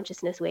level of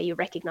consciousness where you're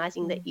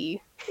recognizing that you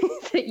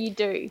that you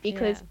do,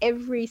 because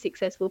every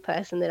successful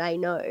person that I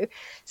know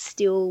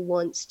still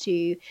wants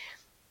to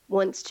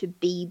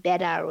be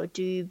better or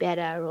do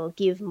better or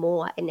give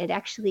more. And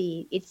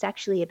it's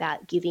actually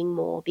about giving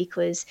more,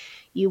 because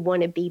you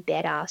want to be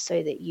better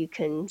so that you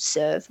can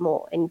serve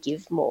more and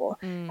give more.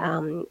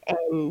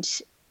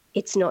 And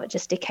it's not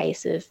just a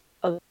case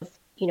of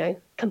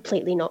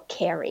completely not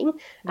caring,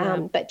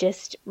 but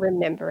just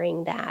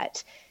remembering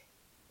that,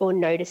 or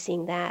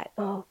noticing that,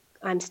 oh,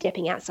 I'm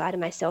stepping outside of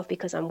myself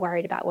because I'm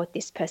worried about what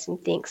this person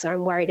thinks, or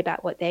I'm worried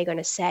about what they're going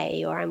to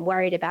say, or I'm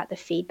worried about the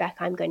feedback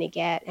I'm going to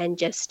get, and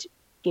just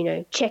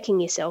checking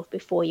yourself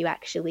before you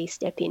actually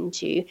step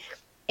into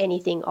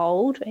anything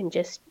old, and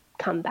just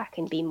come back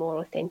and be more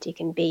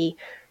authentic and be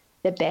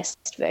the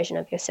best version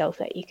of yourself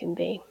that you can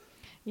be.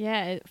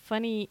 Yeah,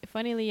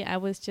 funnily, I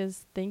was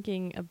just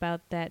thinking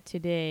about that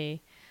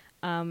today.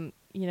 How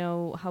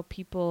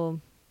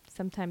people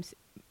sometimes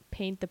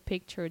paint the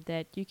picture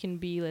that you can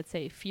be, let's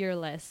say,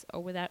 fearless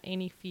or without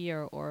any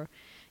fear, or,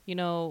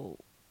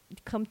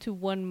 come to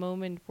one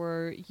moment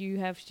where you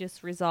have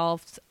just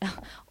resolved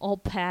all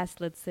past,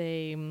 let's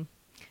say,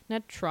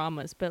 not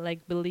traumas, but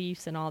like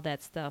beliefs and all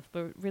that stuff.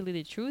 But really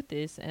the truth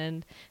is,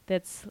 and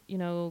that's,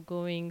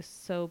 going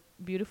so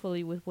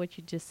beautifully with what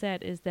you just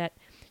said, is that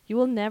you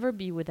will never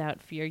be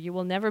without fear. You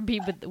will never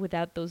be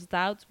without those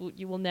doubts.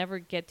 You will never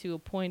get to a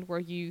point where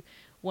you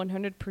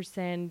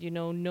 100%,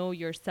 know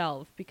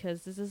yourself,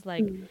 because this is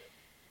like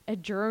a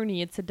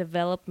journey. It's a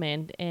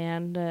development,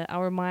 and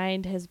our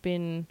mind has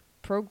been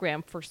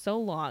programmed for so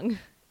long,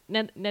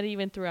 not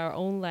even through our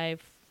own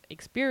life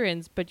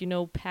experience, but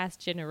past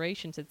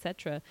generations,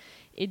 etc.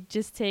 It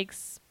just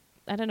takes,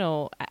 I don't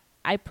know,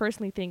 I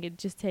personally think it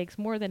just takes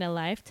more than a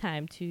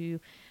lifetime to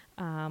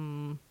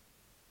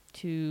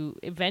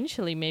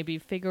eventually maybe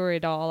figure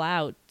it all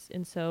out.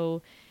 And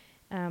so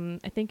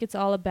I think it's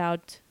all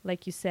about,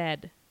 like you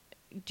said,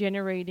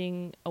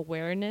 generating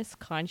awareness,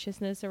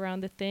 consciousness around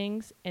the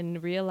things,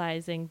 and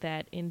realizing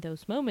that in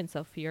those moments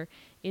of fear,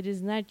 it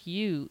is not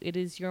you, it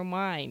is your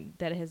mind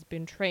that has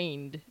been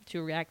trained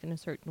to react in a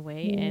certain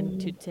way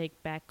and to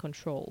take back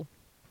control.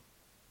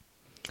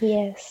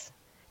 Yes.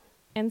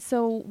 And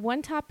so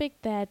one topic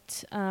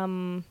that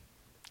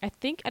I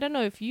think, I don't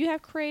know if you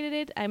have created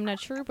it, I'm not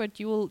sure,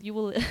 but you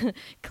will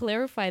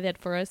clarify that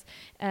for us.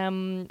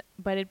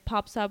 But it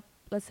pops up,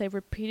 let's say,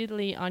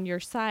 repeatedly on your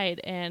site,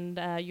 and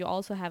you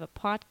also have a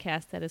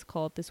podcast that is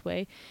called this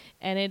way,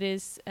 and it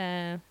is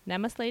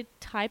Namaste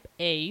Type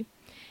A.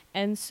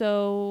 And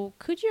so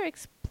could you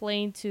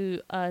explain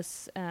to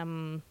us,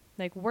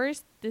 like,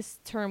 where's this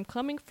term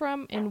coming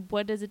from, and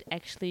what does it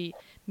actually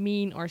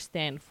mean or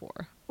stand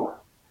for?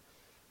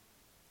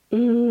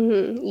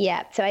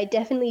 Yeah, so I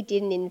definitely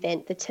didn't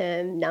invent the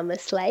term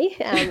namaste.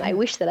 I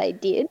wish that I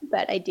did,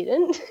 but I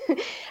didn't.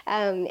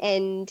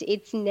 And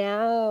it's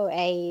now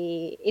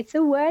it's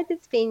a word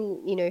that's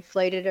been,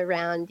 floated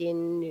around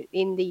in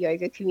the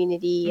yoga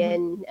community,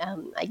 and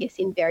I guess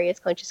in various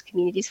conscious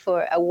communities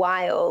for a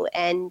while.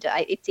 And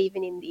it's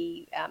even in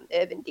the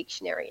Urban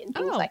Dictionary and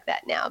things like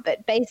that now.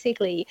 But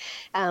basically,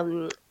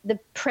 the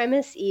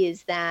premise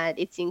is that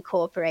it's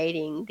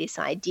incorporating this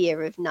idea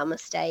of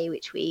namaste,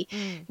 which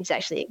is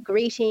actually a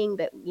greeting,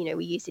 but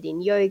we use it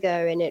in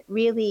yoga, and it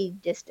really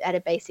just at a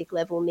basic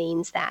level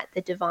means that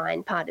the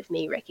divine part of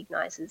me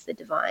recognizes the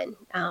divine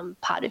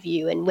part of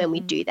you, and when we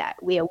do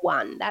that, we are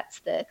one.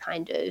 That's the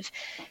kind of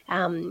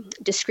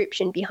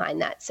description behind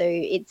that. So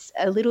it's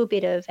a little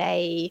bit of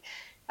a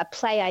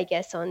play, I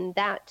guess, on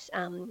that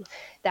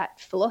that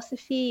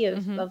philosophy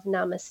of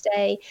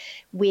namaste,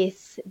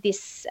 with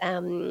this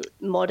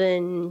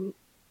modern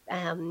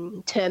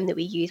term that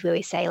we use, where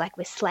we say, like,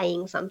 we're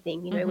slaying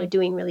something, we're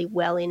doing really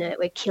well in it,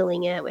 we're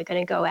killing it, we're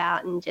going to go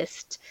out and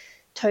just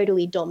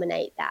totally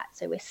dominate that.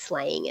 So we're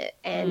slaying it.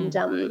 And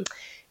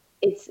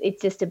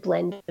it's just a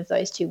blend of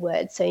those two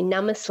words. So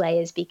namaste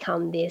has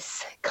become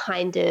this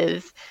kind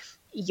of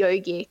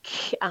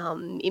yogic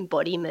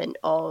embodiment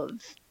of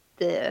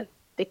the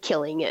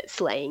killing it,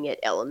 slaying it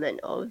element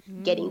of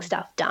getting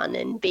stuff done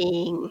and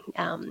being,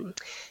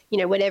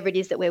 whatever it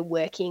is that we're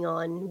working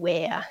on,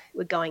 where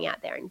we're going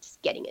out there and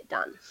just getting it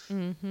done.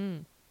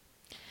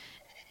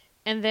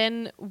 And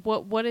then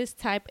what is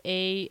type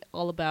A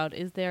all about?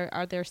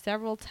 Are there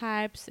several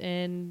types,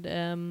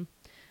 and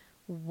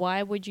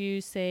why would you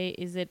say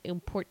is it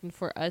important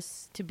for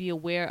us to be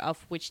aware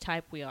of which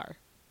type we are?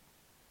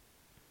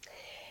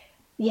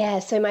 Yeah,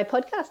 so my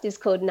podcast is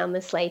called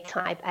Namaste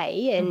Type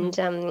A, Mm-hmm.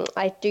 and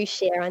I do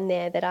share on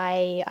there that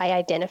I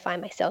identify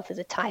myself as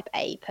a Type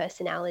A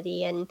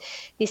personality, and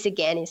this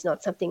again is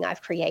not something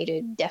I've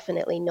created.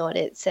 Definitely not.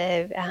 It's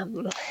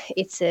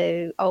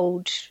a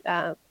old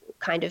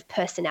kind of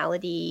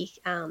personality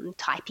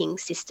typing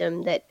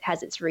system that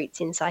has its roots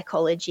in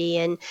psychology,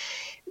 and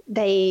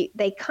they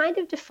kind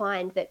of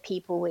defined that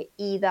people were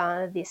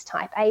either this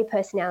type A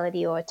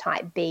personality or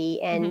type B,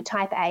 Mm-hmm. and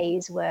type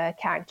A's were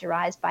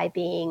characterized by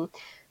being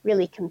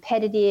really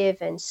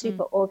competitive and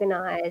super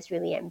organized,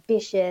 really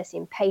ambitious,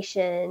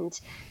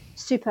 impatient,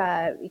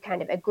 super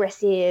kind of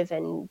aggressive,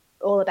 and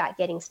all about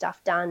getting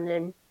stuff done.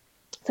 And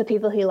for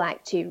people who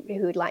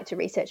would like to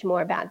research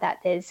more about that,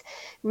 there's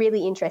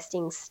really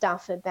interesting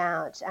stuff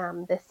about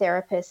the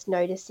therapist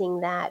noticing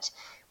that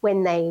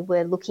when they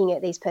were looking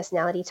at these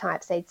personality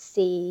types,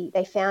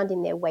 they found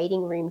in their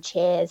waiting room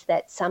chairs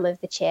that some of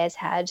the chairs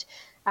had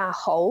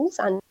holes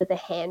under the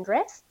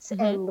handrests,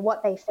 Mm-hmm. and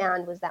what they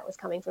found was that was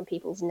coming from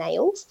people's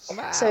nails.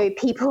 Wow. So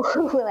people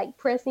were like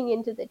pressing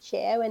into the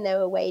chair when they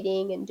were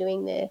waiting and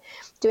doing their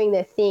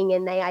thing,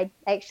 and they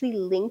actually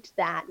linked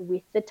that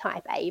with the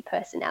type A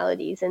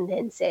personalities, and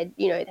then said,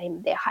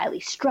 they're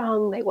highly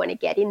strung, they want to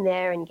get in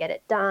there and get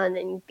it done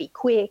and be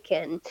quick,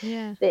 and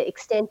Yeah. the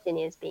extension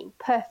is being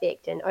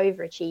perfect and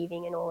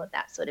overachieving and all of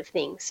that sort of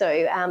thing.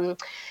 So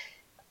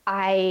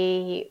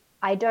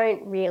I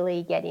don't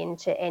really get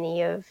into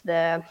any of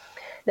the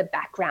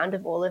background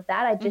of all of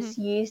that. I Mm-hmm. just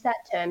use that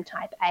term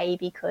type A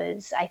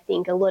because I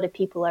think a lot of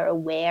people are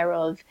aware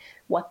of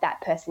what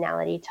that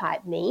personality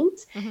type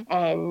means, Mm-hmm.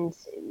 and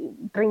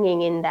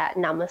bringing in that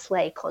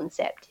Namaste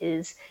concept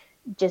is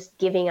just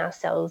giving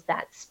ourselves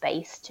that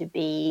space to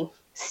be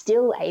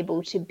still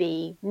able to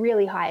be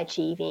really high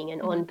achieving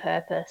and Mm-hmm. on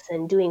purpose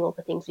and doing all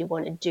the things we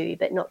want to do,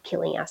 but not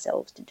killing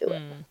ourselves to do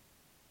it. Mm.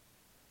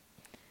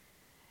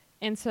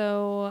 And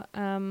so,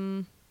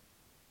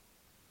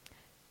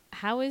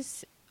 how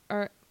is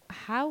or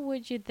how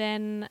would you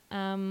then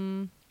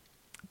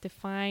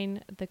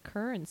define the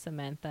current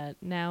Samantha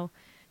now?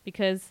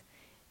 Because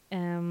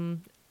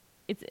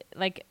it's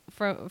like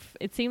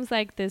it seems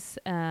like this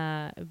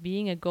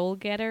being a goal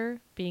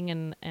getter, being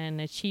an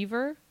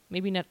achiever,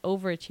 maybe not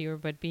overachiever,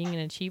 but being an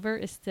achiever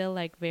is still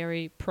like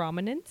very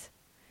prominent.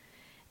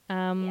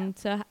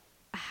 So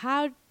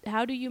how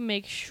do you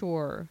make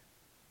sure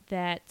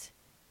that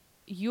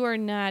you are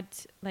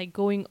not like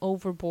going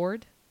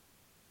overboard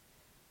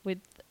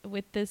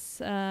with this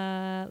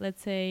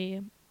let's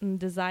say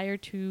desire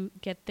to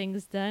get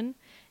things done,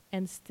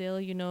 and still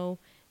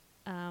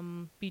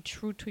be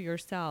true to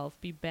yourself,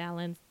 be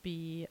balanced,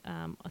 be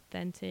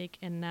authentic,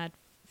 and not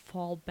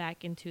fall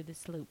back into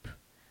this loop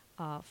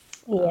of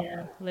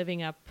Yeah.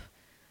 living up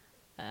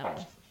um,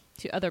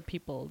 to other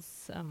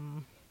people's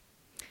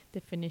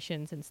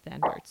definitions and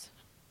standards.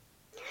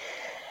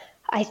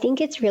 I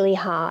think it's really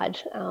hard.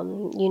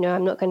 I'm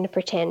not going to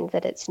pretend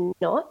that it's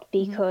not,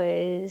 Mm-hmm.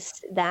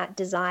 because that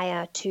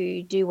desire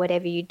to do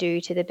whatever you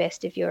do to the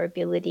best of your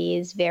ability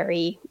is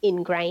very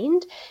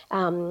ingrained.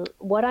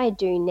 What I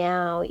do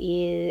now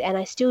is, and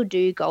I still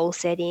do goal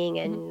setting,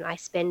 Mm-hmm. and I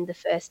spend the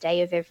first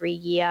day of every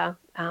year,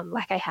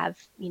 like I have,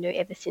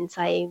 ever since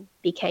I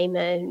became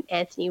an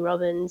Anthony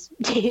Robbins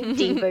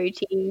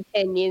devotee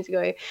 10 years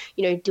ago,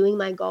 doing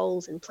my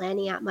goals and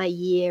planning out my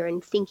year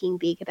and thinking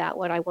big about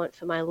what I want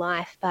for my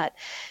life. But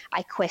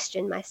I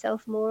question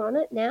myself more on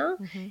it now.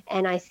 Mm-hmm.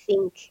 And I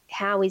think,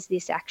 how is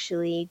this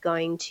actually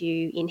going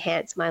to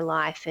enhance my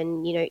life?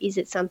 And, is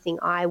it something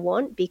I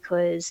want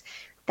because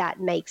that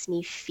makes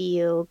me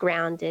feel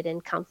grounded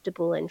and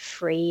comfortable and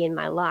free in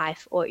my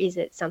life? Or is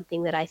it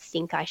something that I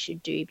think I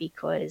should do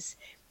because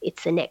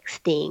it's the next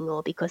thing,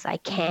 or because I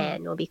Mm-hmm.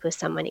 can, or because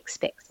someone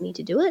expects me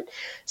to do it?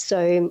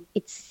 So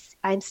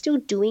I'm still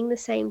doing the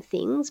same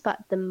things, but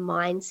the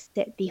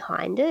mindset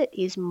behind it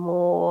is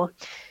more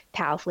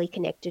powerfully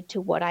connected to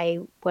what I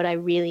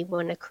really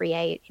want to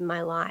create in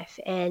my life.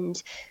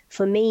 And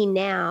for me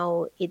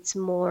now, it's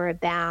more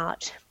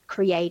about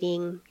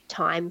creating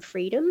time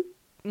freedom,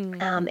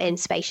 Mm-hmm. and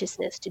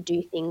spaciousness to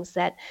do things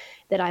that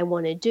I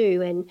want to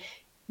do. And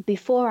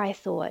before I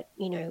thought,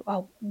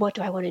 oh, what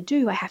do I want to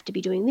do? I have to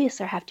be doing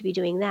this, or I have to be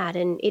doing that.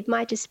 And it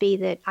might just be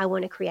that I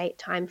want to create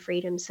time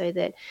freedom so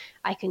that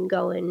I can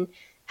go and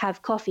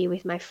have coffee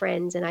with my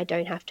friends, and I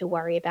don't have to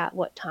worry about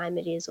what time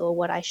it is or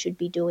what I should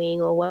be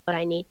doing or what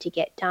I need to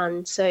get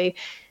done. So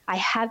I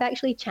have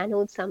actually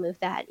channeled some of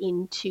that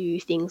into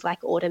things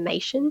like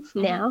automation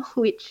Mm-hmm. now,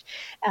 which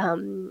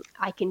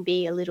I can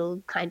be a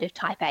little kind of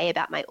type A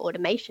about my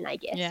automation, I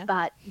guess. Yeah.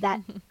 But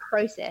that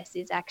process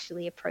is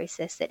actually a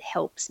process that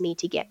helps me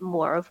to get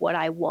more of what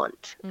I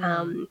want,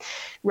 Mm.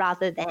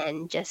 rather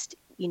than just,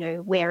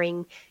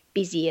 wearing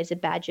busy as a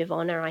badge of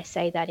honor. I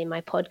say that in my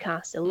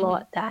podcast a Mm-hmm.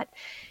 lot, that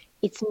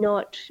it's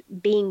not,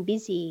 being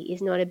busy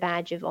is not a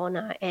badge of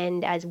honor.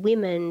 And as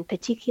women,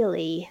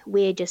 particularly,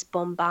 we're just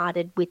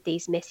bombarded with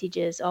these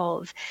messages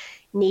of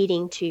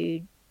needing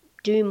to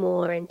do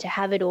more and to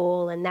have it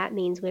all. And that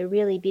means we're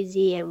really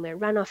busy and we're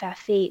run off our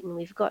feet and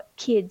we've got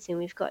kids and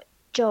we've got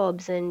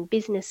jobs and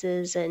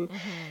businesses and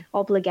Mm-hmm.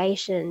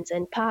 obligations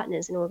and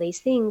partners and all these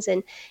things.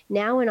 And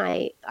now when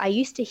I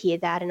used to hear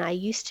that, and I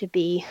used to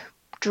be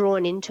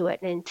drawn into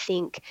it and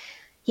think,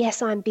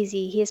 yes, I'm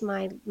busy. Here's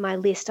my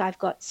list. I've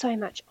got so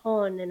much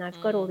on and I've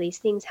got all Mm. these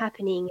things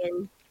happening.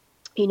 And,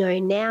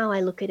 now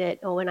I look at it,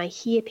 or when I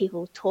hear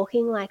people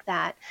talking like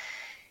that,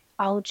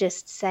 I'll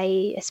just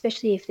say,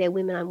 especially if they're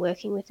women I'm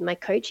working with in my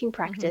coaching Mm-hmm.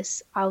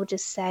 practice, I'll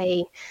just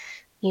say,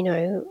 you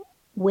know,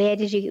 where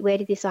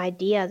did this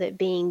idea that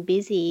being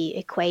busy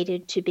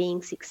equated to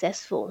being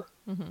successful?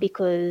 Mm-hmm.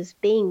 Because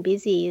being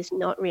busy is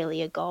not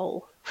really a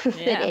goal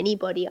that Yeah.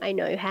 anybody I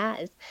know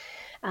has.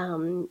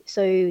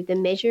 So the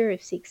measure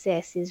of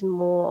success is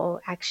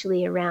more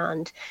actually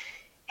around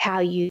how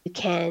you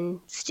can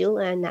still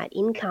earn that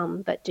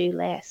income but do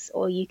less,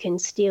 or you can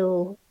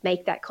still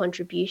make that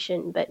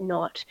contribution but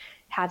not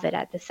have it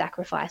at the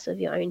sacrifice of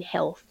your own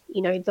health.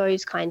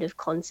 Those kind of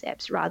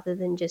concepts, rather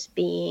than just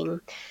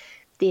being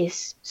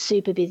this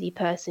super busy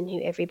person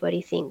who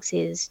everybody thinks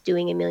is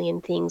doing a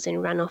million things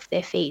and run off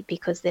their feet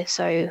because they're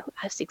so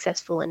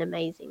successful and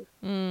amazing.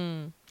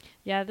 Mm.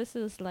 Yeah, this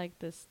is like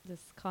this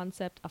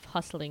concept of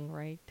hustling,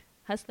 right?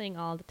 Hustling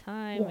all the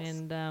time,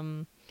 Yes.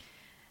 and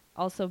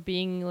also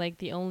being like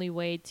the only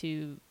way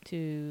to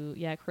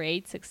yeah,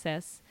 create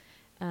success.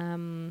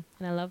 And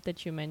I love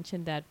that you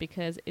mentioned that,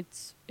 because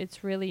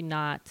it's really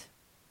not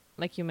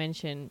like you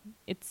mentioned.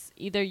 It's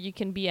either you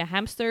can be a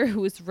hamster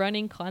who is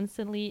running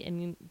constantly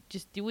and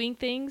just doing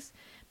things,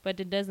 but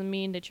it doesn't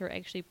mean that you're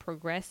actually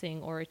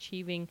progressing or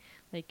achieving,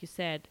 like you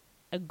said,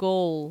 a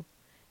goal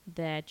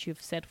that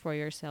you've set for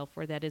yourself,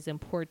 or that is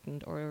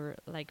important, or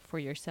like for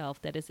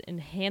yourself, that is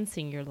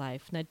enhancing your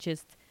life, not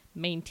just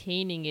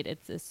maintaining it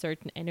at a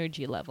certain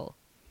energy level.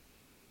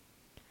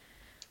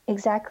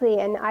 Exactly.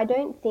 And I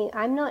don't think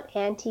I'm not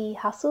anti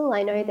hustle.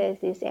 I know Mm-hmm. there's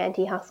this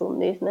anti hustle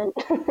movement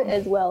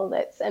as well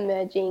that's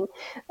emerging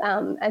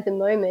at the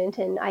moment.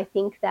 And I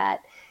think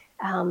that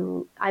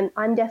I'm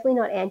definitely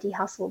not anti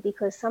hustle,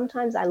 because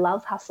sometimes I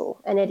love hustle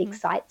and it Mm-hmm.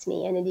 excites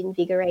me and it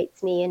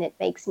invigorates me and it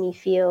makes me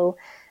feel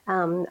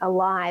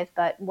alive.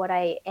 But what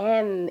I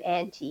am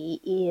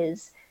anti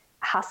is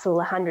hustle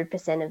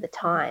 100% of the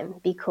Mm-hmm. time,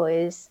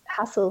 because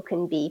hustle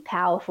can be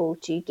powerful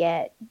to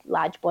get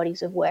large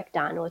bodies of work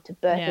done or to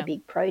birth a Yeah.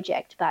 big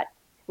project, but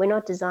we're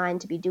not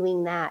designed to be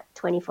doing that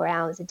 24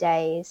 hours a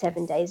day,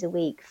 7 days Yes. a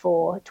week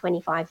for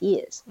 25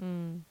 years.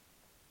 Mm,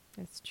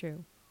 that's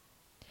true.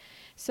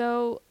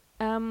 So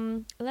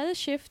let us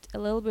shift a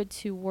little bit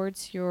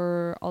towards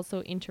your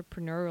also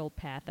entrepreneurial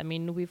path. I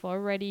mean, you've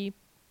already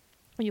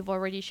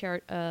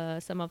shared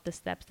some of the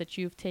steps that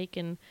you've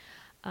taken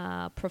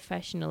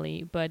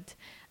professionally, but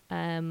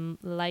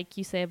like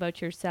you say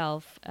about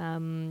yourself,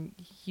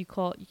 you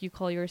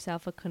call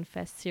yourself a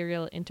confessed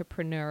serial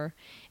entrepreneur,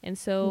 and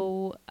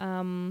so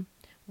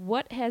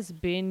what has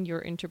been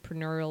your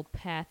entrepreneurial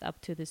path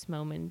up to this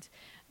moment?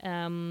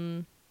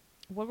 Um,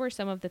 what were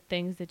some of the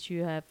things that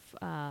you have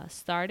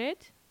started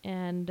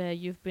and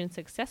you've been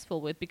successful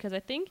with? Because I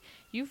think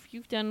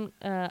you've done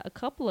a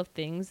couple of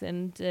things,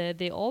 and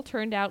they all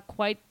turned out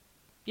quite,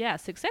 yeah,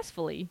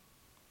 successfully.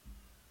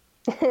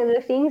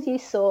 The things you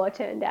saw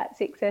turned out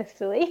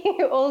successfully.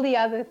 All the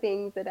other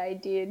things that I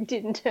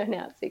didn't turn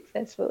out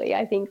successfully.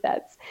 I think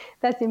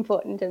that's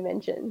important to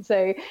mention.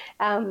 So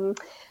um,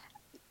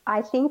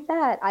 I think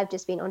that I've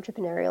just been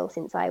entrepreneurial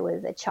since I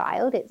was a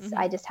child. Mm-hmm.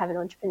 I just have an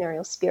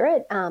entrepreneurial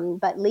spirit.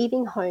 But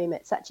leaving home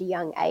at such a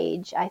young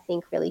age, I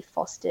think really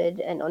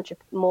fostered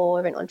more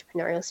of an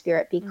entrepreneurial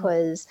spirit, Mm.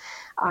 because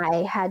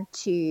I had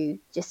to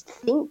just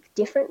think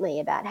differently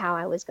about how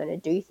I was going to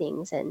do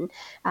things, and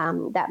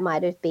that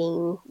might have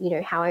been,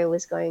 how I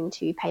was going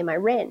to pay my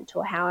rent,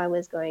 or how I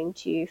was going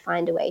to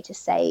find a way to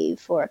save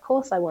for a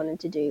course I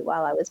wanted to do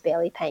while I was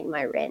barely paying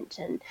my rent,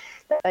 and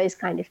those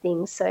kind of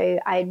things. So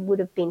I would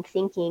have been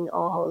thinking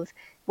of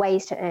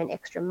ways to earn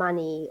extra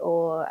money,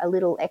 or a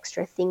little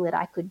extra thing that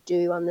I could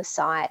do on the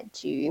side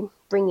to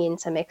bring in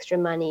some extra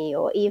money,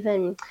 or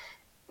even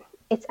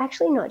it's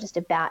actually not just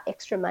about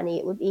extra money,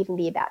 it would even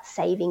be about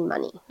saving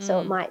money.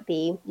 So it Mm. might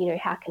be,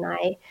 how can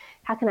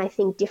I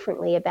think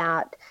differently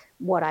about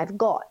what I've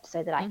got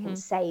so that I can Mm-hmm.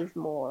 save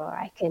more, or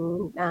I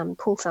can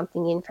pull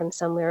something in from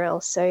somewhere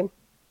else. So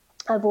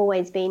I've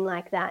always been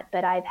like that,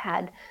 but I've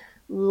had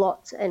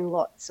lots and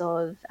lots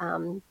of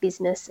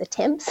business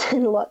attempts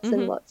and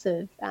Mm-hmm. lots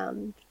of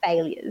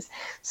failures.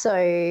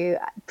 So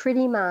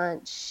pretty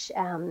much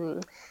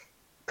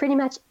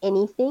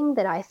anything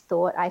that I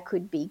thought I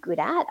could be good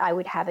at, I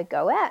would have a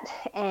go at.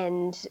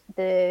 And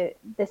the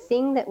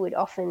thing that would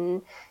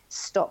often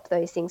stop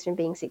those things from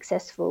being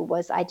successful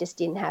was I just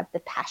didn't have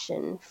the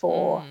passion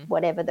for Mm.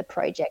 whatever the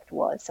project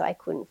was, so I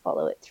couldn't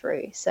follow it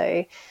through.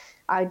 So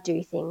I would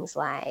do things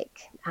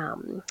like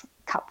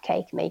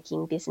cupcake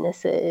making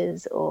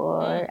businesses,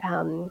 or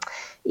Mm.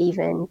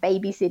 even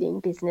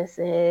babysitting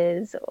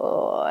businesses,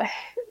 or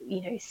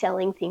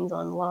selling things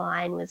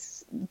online.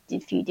 Was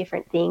did a few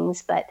different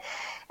things, but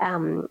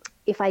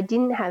if I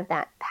didn't have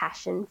that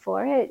passion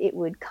for it, it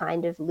would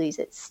kind of lose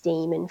its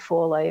steam and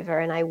fall over,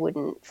 and I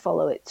wouldn't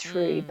follow it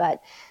through. Mm.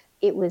 But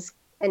it was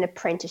an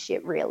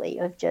apprenticeship, really,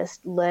 of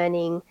just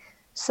learning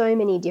so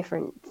many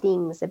different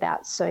things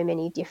about so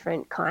many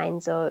different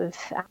kinds of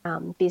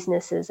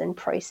businesses and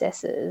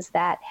processes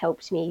that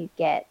helped me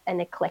get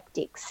an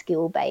eclectic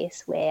skill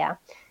base where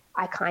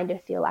I kind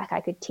of feel like I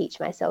could teach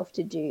myself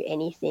to do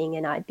anything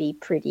and I'd be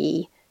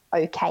pretty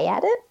okay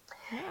at it.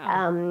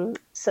 Wow.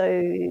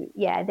 So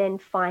yeah, then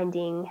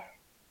finding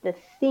the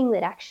thing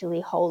that actually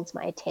holds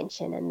my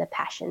attention and the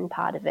passion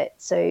part of it.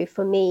 So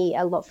for me,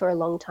 for a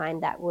long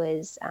time, that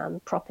was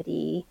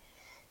property.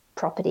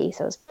 So it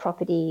was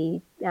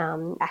property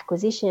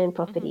acquisition,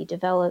 property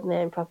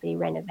development, property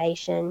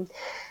renovation,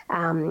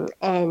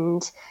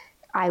 and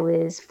I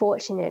was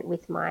fortunate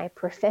with my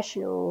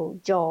professional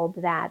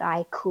job that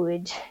I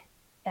could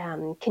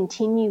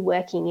continue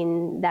working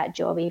in that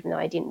job even though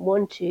I didn't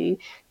want to,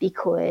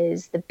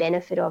 because the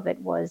benefit of it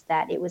was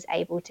that it was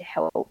able to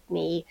help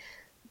me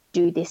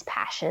do this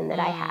passion that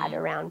I had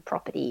around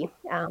property.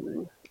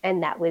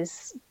 And that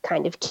was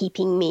kind of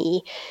keeping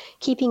me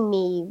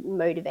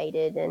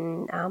motivated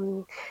and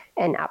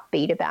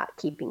upbeat about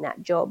keeping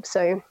that job.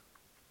 So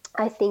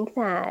I think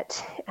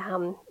that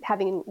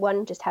having an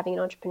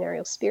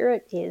entrepreneurial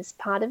spirit is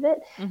part of it,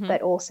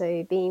 but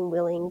also being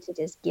willing to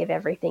just give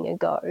everything a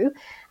go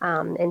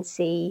and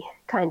see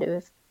kind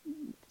of,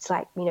 it's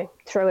like,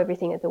 throw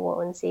everything at the wall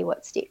and see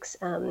what sticks.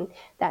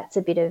 That's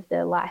a bit of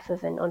the life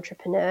of an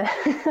entrepreneur,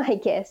 I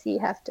guess. You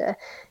have to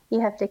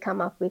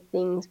come up with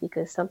things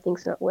because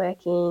something's not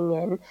working,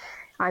 and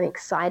I'm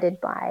excited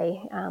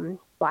by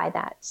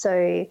that.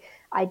 So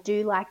I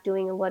do like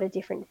doing a lot of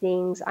different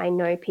things. I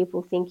know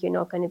people think you're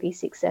not going to be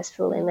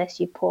successful unless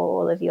you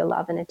pour all of your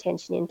love and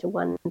attention into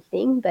one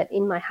thing, but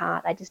in my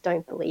heart, I just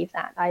don't believe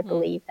that. I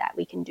believe that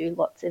we can do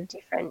lots of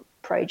different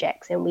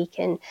projects and we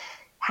can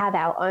have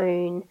our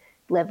own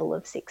level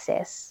of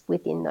success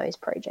within those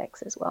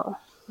projects as well.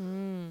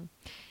 And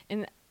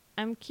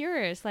I'm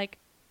curious, like,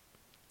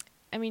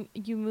 I mean,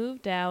 you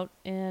moved out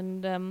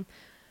and,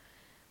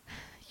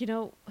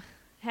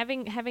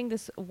 having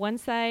this one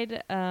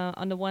side,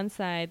 on the one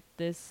side,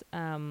 this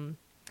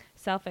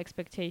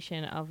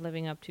self-expectation of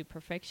living up to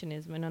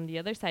perfectionism, and on the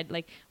other side,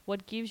 like,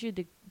 what gives you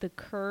the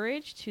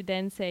courage to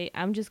then say,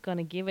 I'm just going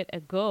to give it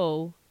a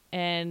go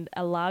and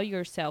allow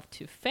yourself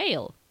to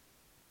fail?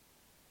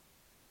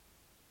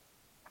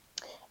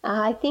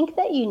 I think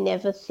that you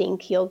never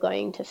think you're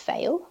going to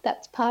fail.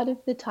 That's part of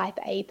the type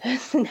A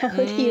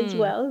personality as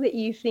well, that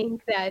you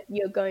think that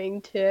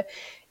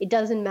it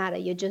doesn't matter,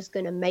 you're just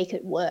going to make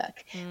it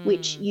work,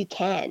 which you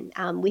can.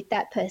 With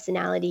that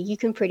personality, you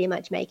can pretty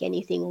much make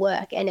anything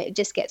work. And it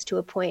just gets to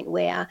a point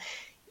where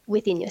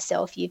within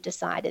yourself, you've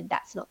decided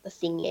that's not the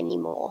thing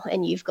anymore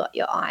and you've got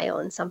your eye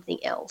on something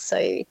else. So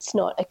it's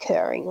not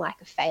occurring like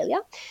a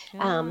failure.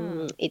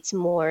 It's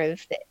more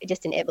of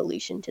just an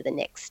evolution to the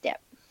next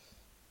step.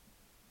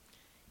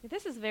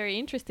 This is very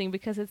interesting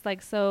because it's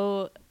like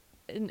so,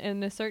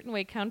 in a certain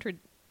way,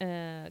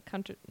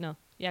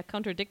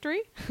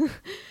 contradictory.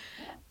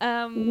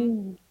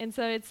 And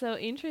so it's so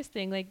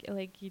interesting,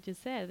 like you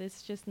just said,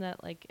 it's just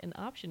not like an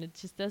option. It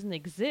just doesn't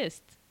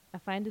exist. I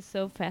find it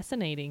so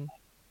fascinating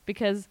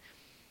because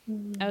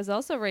I was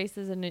also raised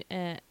as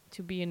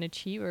to be an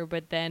achiever,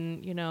 but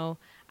then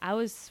I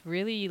was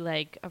really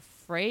like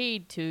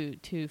afraid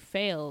to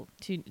fail,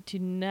 to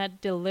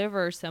not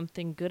deliver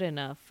something good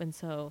enough, and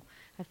so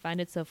I find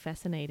it so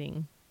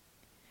fascinating.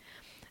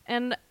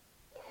 And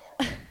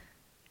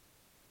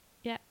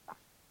yeah.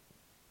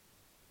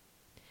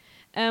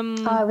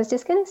 I was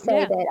just going to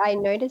say that I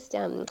noticed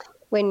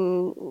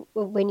when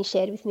you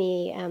shared with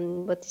me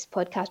what this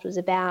podcast was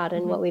about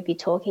and what we'd be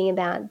talking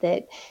about,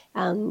 that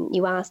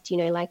you asked,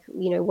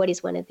 what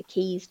is one of the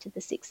keys to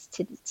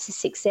to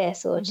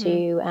success, or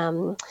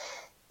to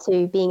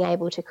being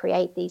able to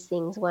create these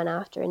things one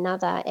after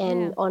another.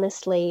 And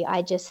honestly,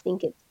 I just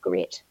think it's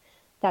grit.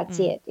 That's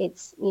it.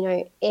 It's,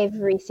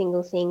 every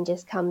single thing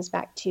just comes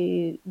back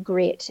to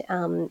grit,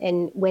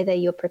 and whether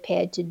you're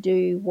prepared to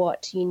do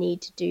what you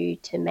need to do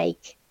to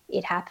make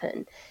it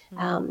happen,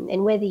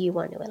 and whether you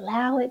want to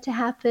allow it to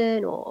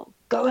happen or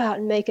go out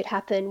and make it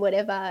happen,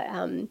 whatever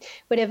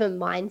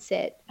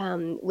mindset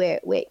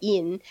we're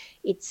in,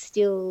 it's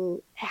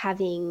still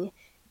having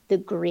the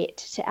grit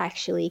to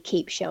actually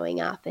keep showing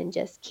up and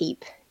just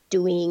keep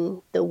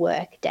doing the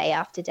work day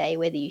after day,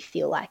 whether you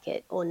feel like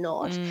it or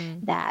not.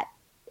 That,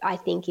 I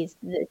think, is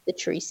the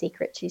true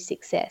secret to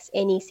success.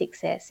 Any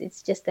success,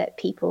 it's just that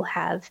people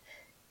have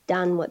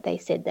done what they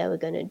said they were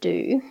going to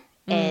do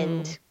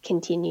and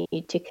continue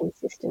to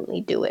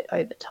consistently do it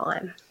over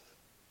time.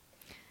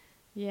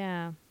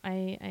 Yeah,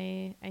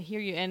 I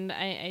hear you, and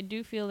I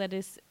do feel that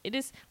it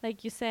is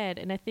like you said,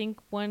 and I think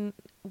one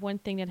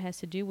thing that has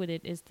to do with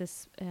it is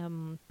this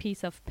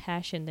piece of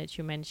passion that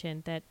you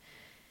mentioned. That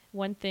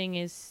one thing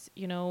is,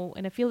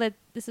 and I feel that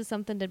this is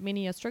something that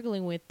many are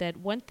struggling with, that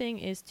one thing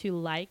is to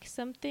like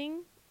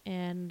something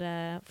and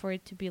for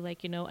it to be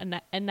like,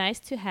 a nice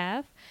to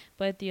have,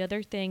 but the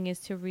other thing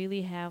is to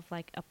really have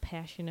like a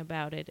passion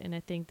about it. And I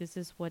think this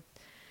is what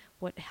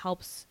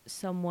helps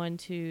someone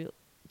to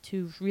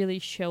to really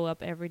show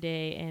up every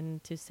day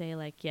and to say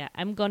like, yeah,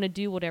 I'm gonna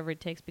do whatever it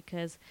takes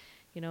because,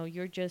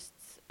 you're just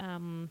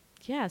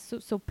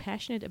so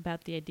passionate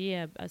about the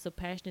idea, so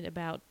passionate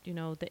about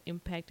the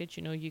impact that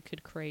you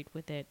could create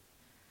with it.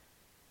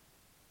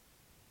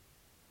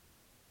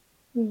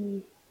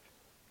 Mm.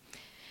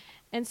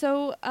 And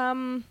so,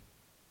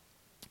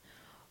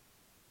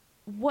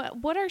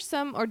 what are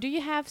some, or do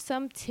you have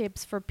some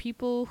tips for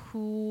people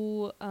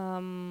who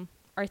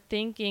are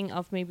thinking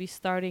of maybe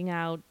starting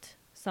out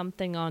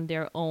something on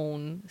their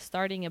own,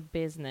 starting a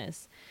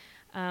business?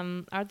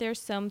 Are there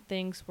some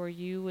things where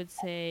you would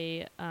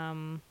say,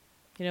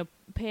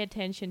 pay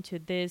attention to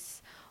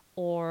this,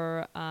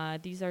 or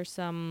these are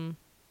some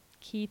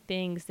key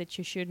things that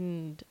you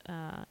shouldn't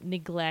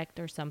neglect,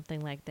 or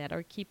something like that,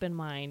 or keep in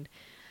mind?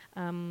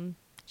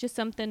 Just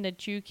something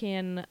that you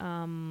can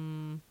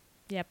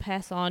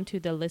pass on to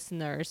the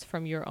listeners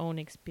from your own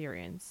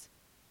experience.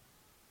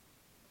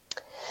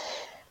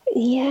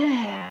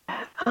 Yeah.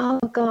 Oh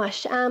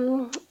gosh.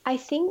 I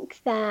think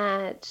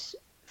that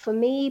for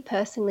me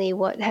personally,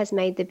 what has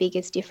made the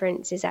biggest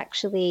difference is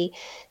actually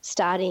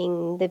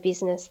starting the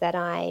business that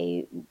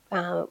I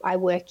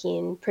work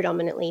in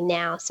predominantly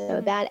now. So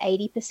about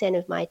 80%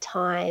 of my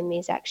time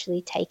is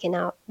actually taken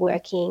up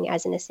working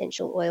as an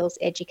essential oils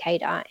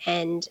educator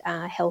and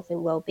health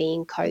and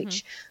wellbeing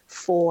coach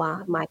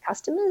for my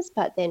customers,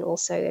 but then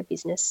also a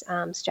business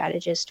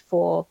strategist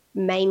for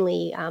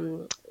mainly.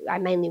 I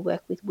mainly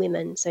work with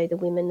women, so the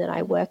women that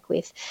I work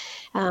with,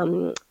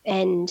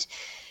 and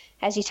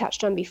as you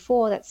touched on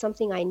before, that's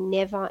something I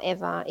never,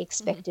 ever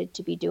expected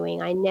to be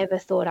doing. I never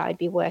thought I'd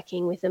be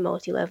working with a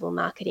multi-level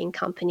marketing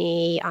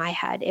company. I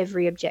had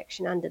every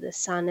objection under the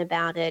sun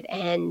about it,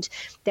 and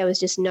there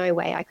was just no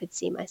way I could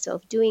see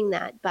myself doing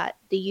that. But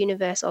the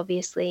universe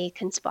obviously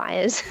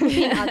conspires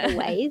in other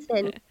ways,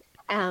 and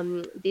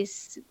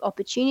this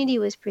opportunity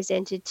was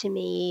presented to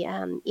me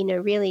in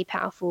a really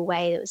powerful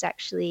way that was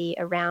actually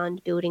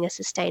around building a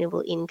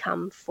sustainable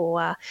income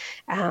for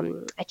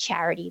a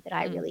charity that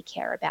I really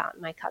care about.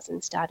 My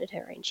cousin started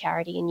her own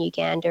charity in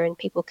Uganda, and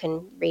people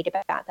can read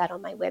about that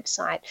on my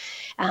website.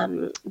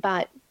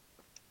 But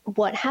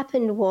what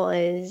happened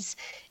was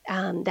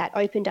that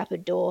opened up a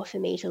door for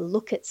me to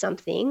look at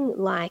something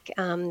like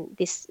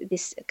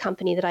this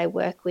company that I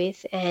work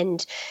with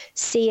and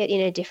see it in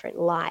a different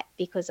light,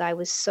 because I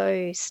was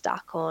so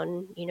stuck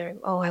on,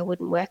 I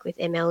wouldn't work with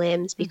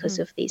MLMs because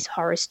of these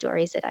horror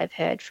stories that I've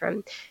heard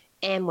from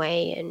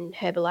Amway and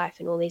Herbalife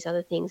and all these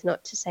other things.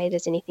 Not to say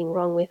there's anything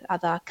wrong with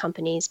other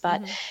companies,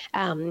 but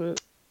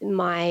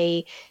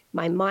my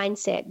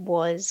mindset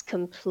was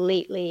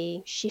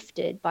completely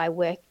shifted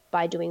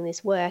by doing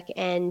this work.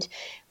 And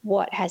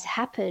what has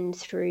happened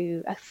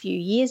through a few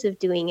years of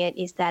doing it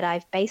is that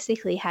I've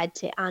basically had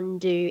to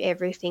undo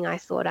everything I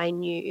thought I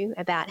knew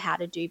about how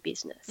to do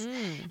business.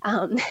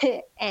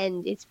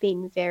 And it's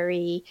been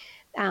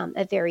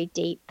a very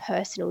deep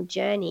personal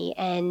journey,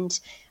 and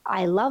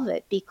I love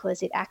it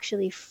because it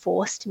actually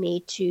forced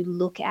me to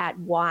look at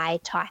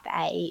why type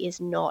A is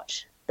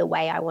not the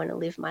way I want to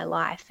live my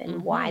life,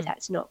 and why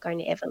that's not going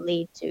to ever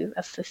lead to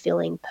a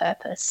fulfilling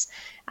purpose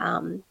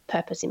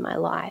in my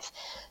life.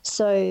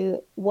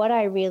 So what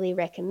I really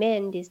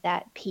recommend is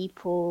that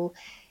people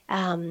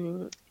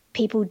do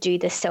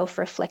the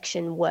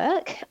self-reflection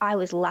work. I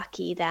was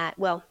lucky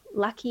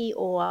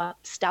or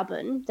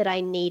stubborn that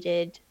I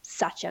needed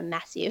such a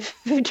massive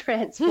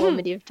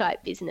transformative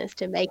type business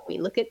to make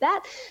me look at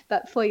that.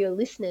 But for your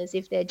listeners,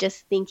 if they're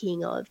just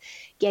thinking of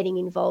getting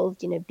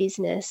involved in a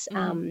business,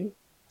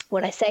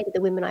 what I say to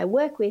the women I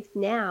work with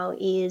now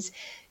is,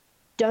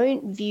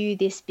 don't view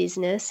this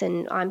business,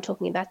 and I'm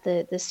talking about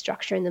the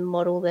structure and the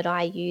model that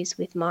I use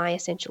with my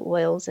essential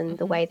oils and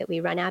the way that we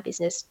run our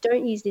business.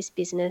 Don't use this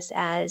business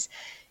as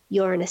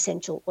you're an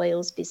essential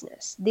oils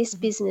business. This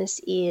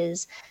business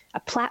is a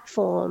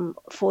platform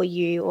for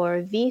you, or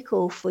a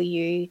vehicle for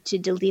you to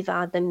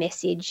deliver the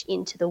message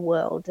into the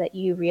world that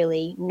you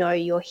really know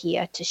you're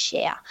here to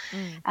share.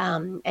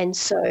 And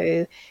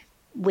so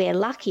we're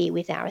lucky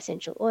with our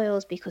essential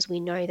oils because we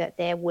know that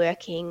they're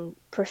working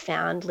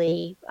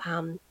profoundly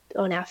on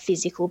our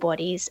physical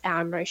bodies,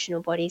 our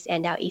emotional bodies,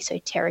 and our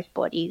esoteric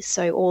bodies.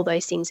 So all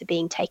those things are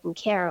being taken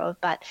care of,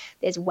 but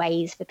there's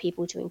ways for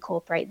people to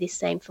incorporate this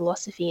same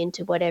philosophy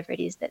into whatever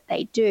it is that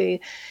they do,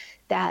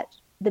 that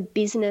the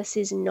business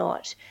is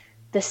not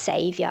the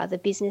savior. The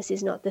business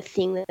is not the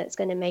thing that's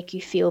going to make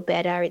you feel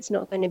better. It's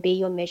not going to be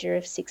your measure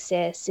of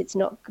success. It's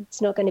not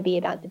going to be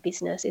about the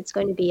business. It's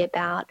going to be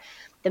about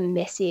the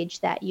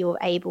message that you're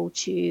able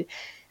to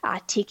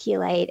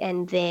articulate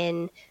and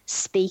then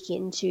speak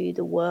into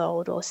the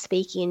world, or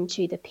speak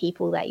into the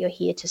people that you're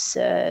here to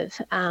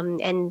serve.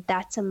 And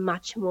that's a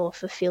much more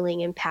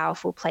fulfilling and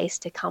powerful place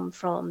to come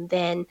from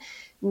than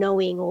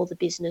knowing all the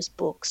business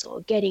books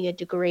or getting a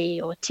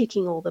degree or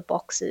ticking all the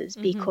boxes,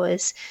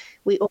 because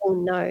we all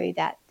know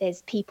that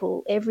there's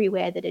people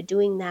everywhere that are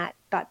doing that,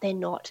 but they're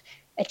not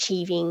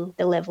achieving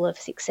the level of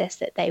success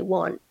that they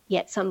want.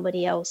 Yet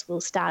somebody else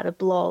will start a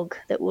blog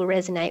that will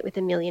resonate with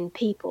 1 million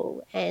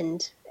people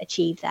and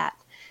achieve that.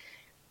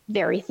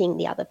 very thing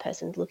the other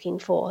person's looking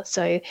for.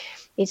 So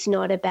it's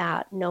not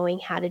about knowing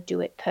how to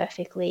do it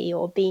perfectly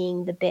or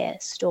being the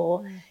best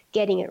or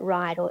getting it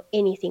right or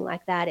anything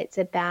like that. It's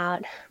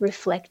about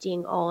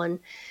reflecting on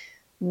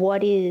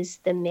what is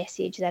the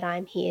message that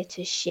I'm here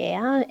to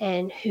share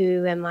and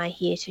who am I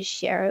here to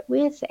share it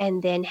with,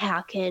 and then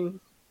how can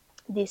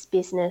this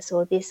business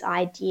or this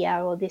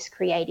idea or this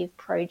creative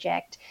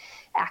project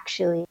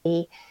actually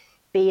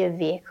be a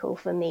vehicle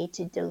for me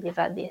to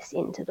deliver this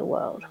into the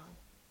world.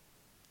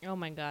 Oh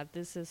my God,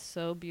 this is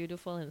so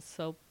beautiful and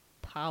so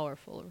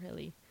powerful,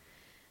 really.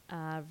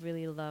 I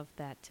really love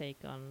that take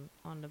on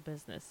the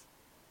business.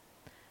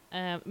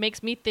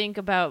 Makes me think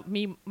about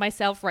me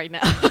myself right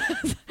now.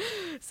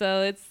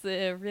 So it's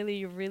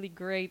really really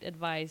great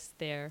advice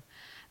there.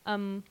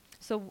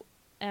 So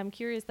I'm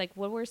curious, like,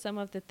 what were some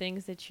of the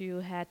things that you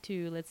had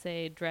to, let's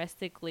say,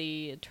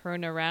 drastically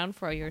turn around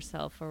for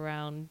yourself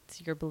around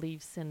your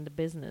beliefs in the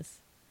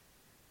business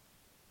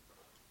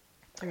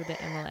through the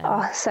MLM?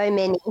 Oh, so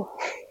many.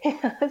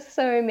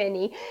 So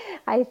many.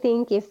 I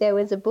think if there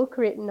was a book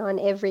written on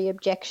every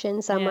objection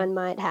Yeah. someone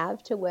might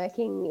have to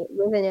working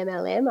with an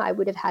MLM, I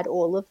would have had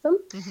all of them.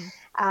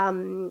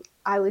 Mm-hmm.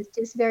 I was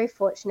just very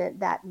fortunate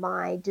that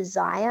my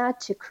desire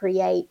to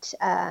create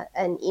a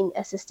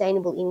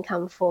sustainable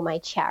income for my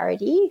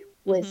charity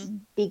Mm-hmm. was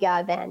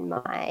bigger than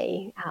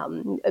my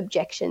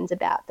objections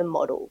about the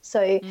model.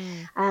 So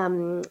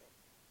Mm.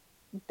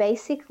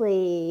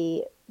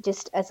 basically,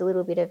 just as a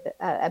little bit of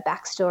a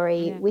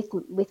backstory, Yeah.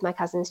 with my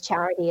cousin's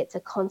charity, it's a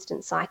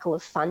constant cycle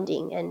of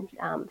funding and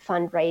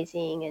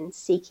fundraising and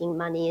seeking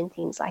money and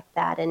things like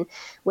that. And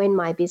when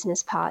my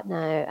business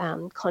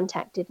partner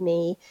contacted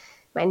me,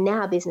 my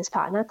now business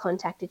partner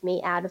contacted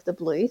me out of the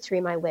blue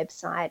through my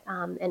website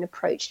and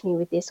approached me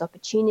with this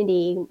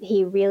opportunity,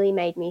 he really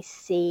made me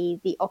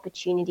see the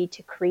opportunity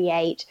to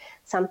create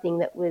something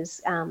that was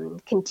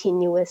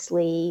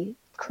continuously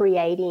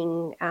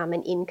creating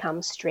an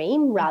income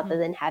stream rather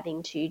than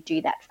having to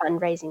do that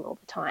fundraising all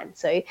the time.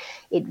 So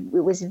it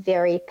was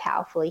very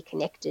powerfully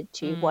connected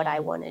to what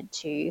I wanted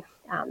to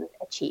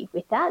achieve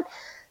with that.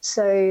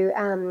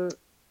 So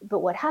but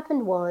what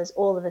happened was,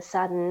 all of a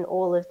sudden,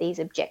 all of these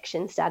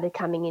objections started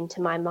coming into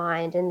my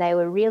mind, and they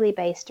were really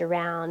based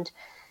around,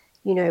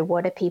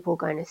 what are people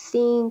going to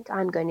think?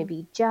 I'm going to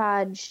be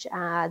judged.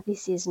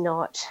 This is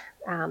not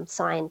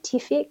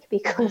scientific,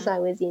 because I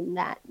was in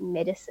that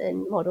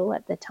medicine model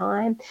at the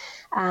time.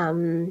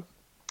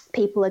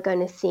 People are going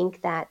to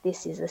think that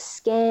this is a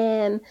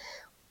scam.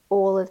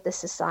 All of the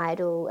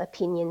societal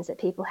opinions that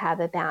people have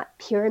about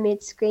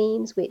pyramid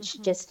schemes, which,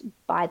 just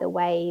by the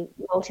way,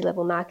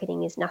 multi-level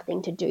marketing is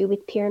nothing to do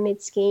with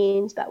pyramid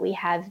schemes, but we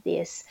have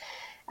this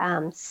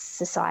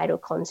societal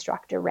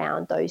construct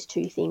around those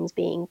two things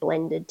being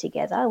blended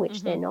together,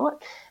 which they're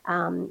not.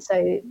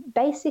 So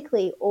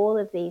basically, all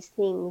of these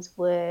things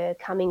were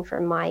coming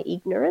from my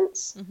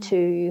ignorance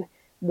to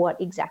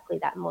what exactly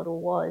that model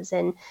was.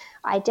 And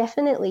I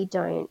definitely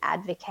don't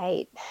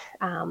advocate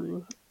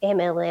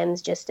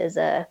MLMs just as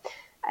a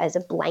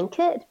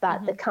blanket,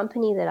 but the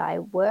company that I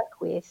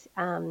work with,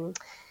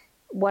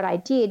 what I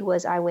did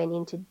was I went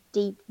into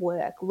deep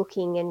work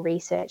looking and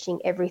researching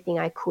everything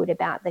I could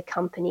about the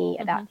company,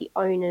 about the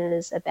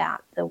owners,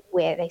 about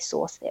where they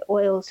source their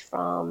oils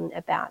from,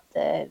 about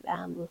the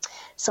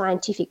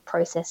scientific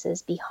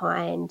processes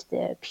behind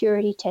the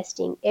purity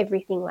testing,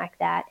 everything like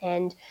that.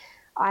 And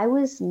I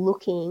was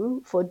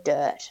looking for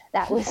dirt.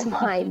 That was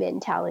my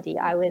mentality.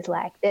 I was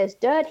like, there's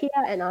dirt here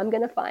and I'm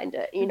going to find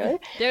it.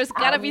 There's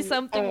gotta be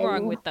something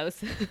wrong with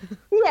those.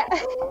 Yeah.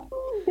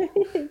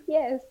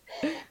 Yes.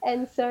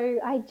 And so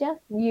I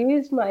just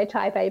used my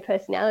type A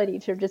personality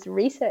to just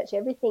research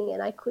everything,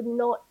 and I could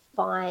not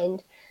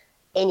find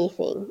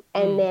anything.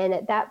 And then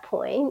at that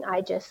point,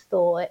 I just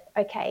thought,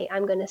 okay,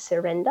 I'm going to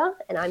surrender,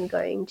 and I'm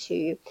going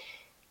to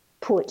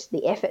put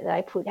the effort that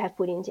I have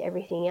put into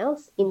everything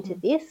else into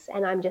this,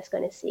 and I'm just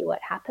going to see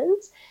what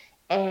happens.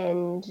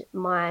 And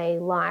my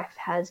life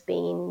has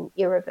been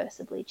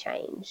irreversibly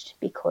changed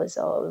because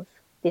of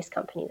this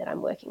company that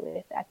I'm working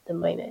with at the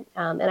moment.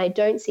 And I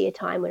don't see a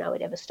time when I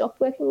would ever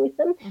stop working with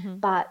them,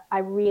 but I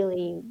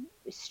really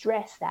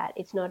stress that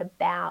it's not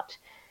about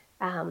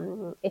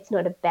the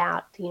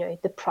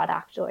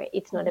product, or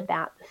it's not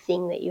about the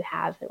thing that you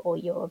have or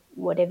your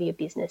whatever your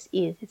business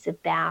is. It's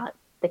about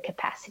the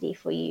capacity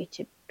for you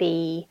to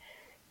be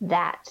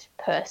that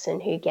person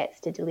who gets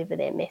to deliver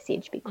their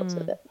message because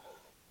of it.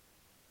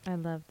 I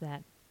love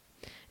that.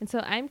 And so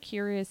I'm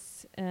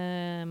curious,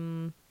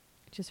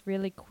 just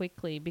really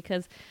quickly,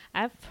 because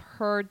I've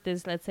heard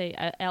this, let's say,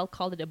 I'll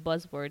call it a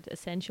buzzword,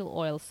 essential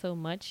oil, so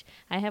much.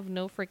 I have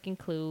no freaking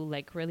clue,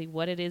 like, really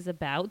what it is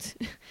about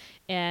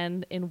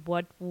and in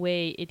what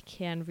way it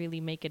can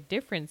really make a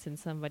difference in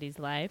somebody's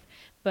life.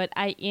 But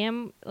I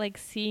am, like,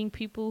 seeing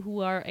people who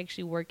are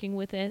actually working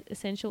with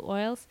essential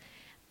oils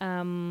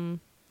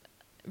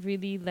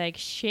really, like,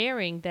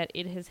 sharing that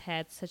it has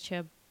had such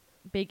a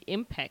big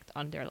impact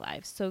on their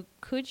lives. So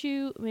could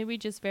you maybe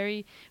just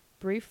very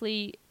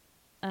briefly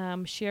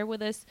share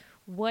with us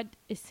what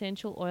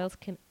essential oils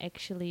can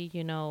actually,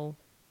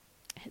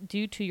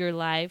 do to your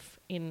life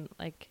in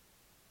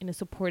a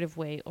supportive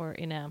way or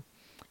in a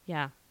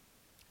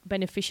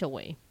beneficial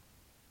way?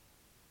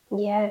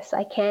 Yes,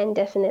 I can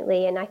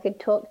definitely, and I could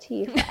talk to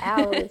you for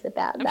hours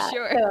about I'm that.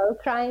 sure. So I'll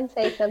try and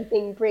say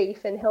something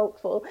brief and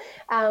helpful.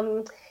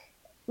 Um,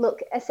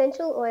 Look,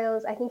 essential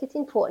oils, I think it's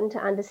important to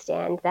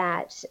understand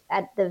that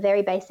at the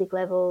very basic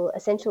level,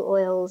 essential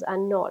oils are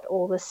not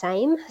all the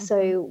same. Mm-hmm.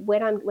 So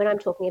when I'm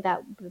talking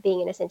about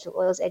being an essential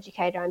oils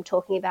educator, I'm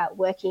talking about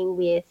working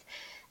with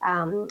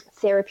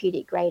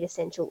therapeutic grade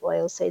essential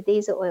oils. So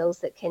these are oils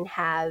that can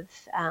have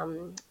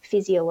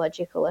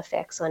physiological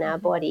effects on our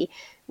body.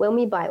 When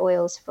we buy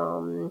oils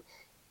from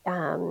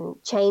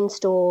chain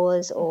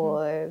stores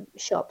or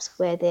shops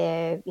where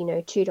they're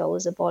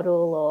 $2 a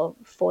bottle or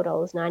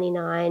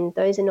 $4.99,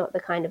 those are not the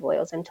kind of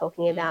oils I'm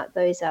talking about.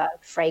 Those are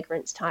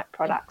fragrance type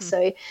products.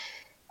 So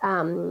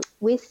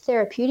with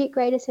therapeutic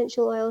grade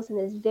essential oils, and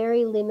there's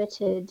very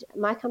limited,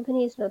 my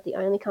company is not the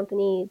only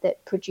company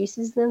that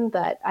produces them,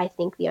 but I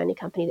think the only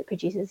company that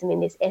produces them in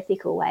this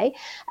ethical way.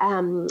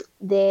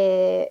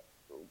 We're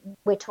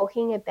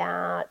talking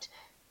about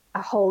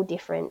a whole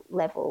different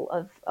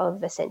level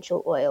of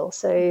essential oil.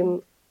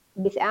 So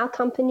with our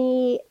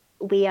company,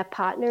 we are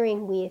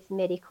partnering with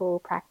medical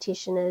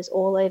practitioners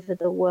all over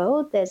the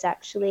world. There's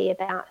actually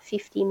about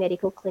 50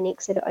 medical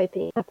clinics that are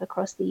opening up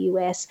across the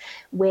US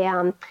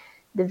where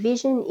the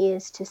vision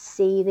is to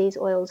see these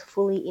oils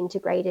fully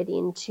integrated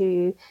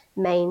into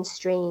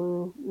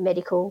mainstream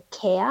medical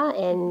care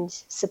and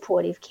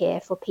supportive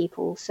care for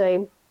people.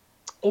 So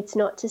it's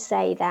not to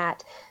say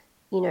that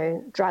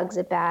drugs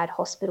are bad,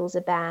 hospitals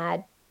are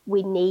bad.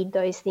 We need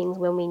those things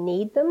when we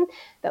need them.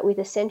 But with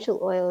essential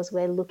oils,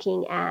 we're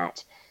looking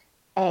at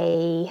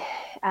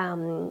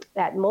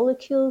at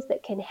molecules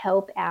that can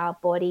help our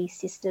body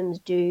systems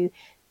do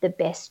the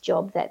best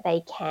job that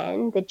they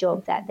can, the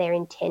job that they're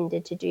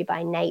intended to do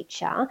by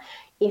nature,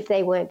 if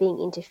they weren't being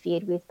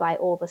interfered with by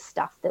all the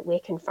stuff that we're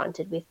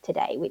confronted with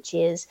today, which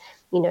is,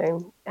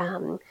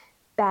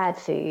 bad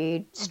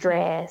food,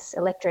 stress,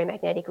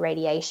 electromagnetic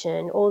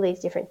radiation, all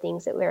these different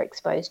things that we're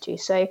exposed to.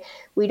 So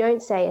we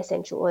don't say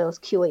essential oils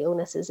cure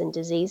illnesses and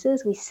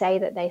diseases. We say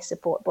that they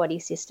support body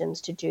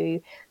systems to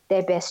do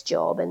their best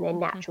job and their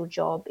natural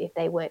job if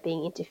they weren't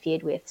being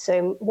interfered with.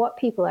 So what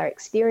people are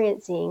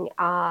experiencing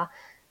are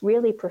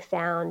really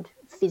profound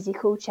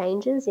physical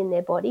changes in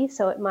their body.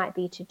 So it might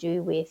be to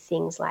do with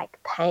things like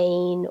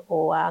pain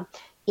or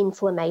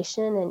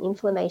inflammation, and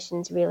inflammation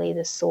is really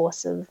the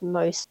source of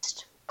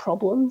most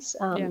problems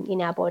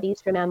in our bodies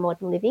from our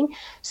modern living.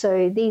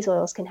 So these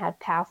oils can have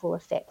powerful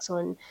effects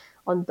on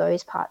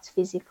those parts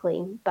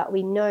physically, but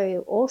we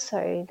know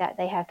also that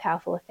they have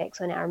powerful effects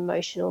on our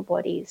emotional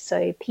bodies.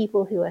 So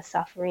people who are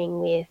suffering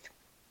with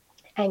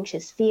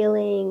anxious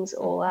feelings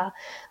or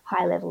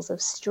high levels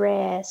of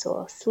stress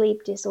or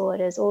sleep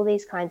disorders, all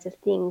these kinds of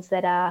things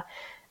that are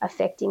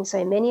affecting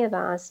so many of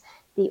us,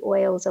 the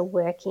oils are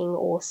working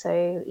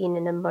also in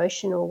an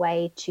emotional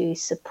way to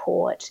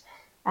support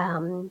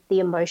the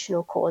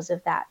emotional cause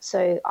of that.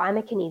 So I'm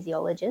a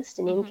kinesiologist,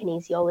 and in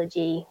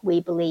kinesiology, we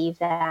believe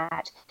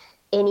that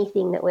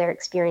anything that we're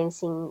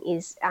experiencing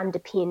is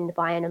underpinned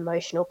by an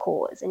emotional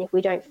cause. And if we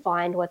don't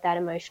find what that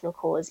emotional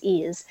cause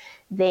is,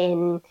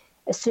 then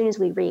as soon as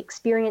we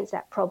re-experience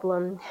that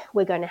problem,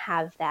 we're going to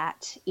have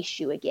that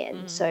issue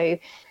again. So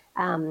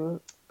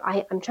I'm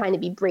trying to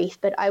be brief,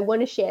 but I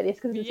want to share this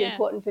because it's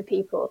important for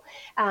people.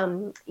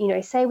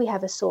 Say we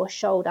have a sore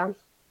shoulder,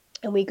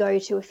 and we go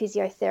to a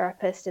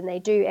physiotherapist and they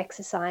do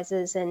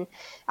exercises and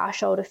our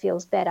shoulder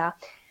feels better,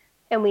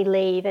 and we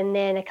leave, and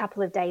then a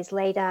couple of days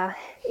later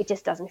it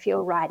just doesn't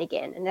feel right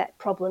again, and that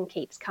problem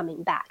keeps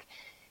coming back.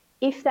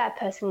 If that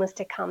person was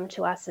to come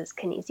to us as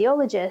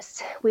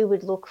kinesiologists, we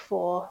would look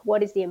for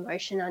what is the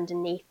emotion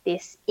underneath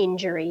this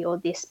injury or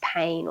this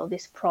pain or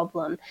this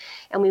problem,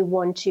 and we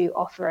want to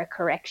offer a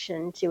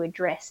correction to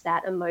address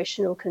that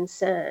emotional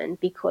concern,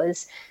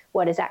 because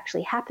what has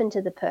actually happened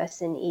to the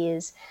person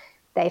is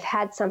they've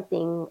had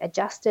something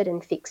adjusted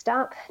and fixed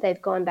up.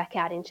 They've gone back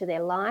out into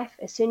their life.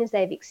 As soon as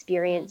they've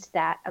experienced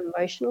that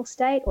emotional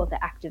state or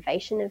the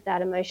activation of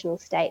that emotional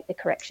state, the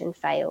correction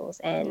fails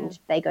and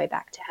they go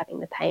back to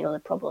having the pain or the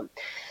problem.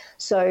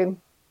 So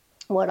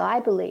what I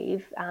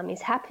believe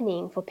is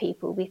happening for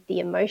people with the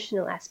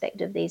emotional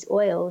aspect of these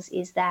oils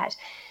is that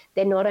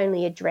they're not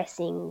only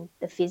addressing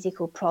the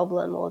physical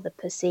problem or the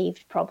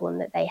perceived problem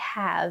that they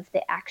have,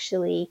 they're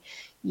actually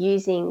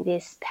using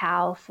this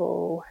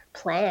powerful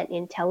plant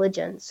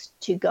intelligence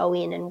to go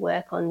in and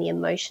work on the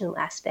emotional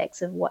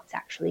aspects of what's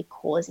actually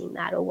causing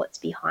that or what's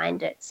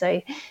behind it.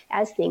 So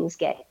as things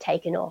get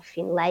taken off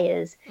in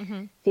layers,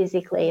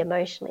 physically,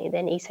 emotionally,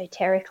 then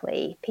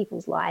esoterically,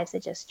 people's lives are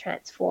just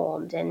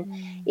transformed. And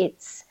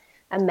it's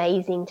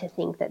amazing to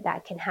think that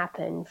that can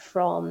happen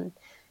from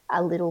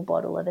a little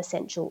bottle of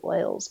essential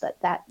oils, but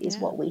that is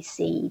what we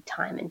see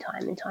time and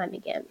time and time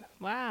again.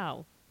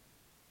 Wow.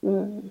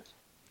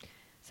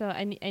 So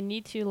I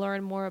need to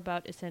learn more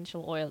about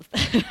essential oils.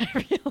 I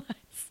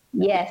realize.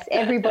 Yes,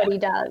 everybody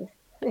does.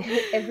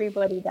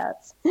 Everybody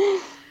does.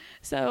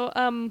 So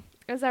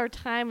as our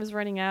time is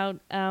running out,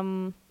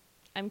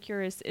 I'm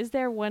curious, is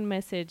there one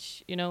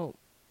message,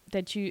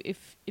 that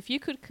if you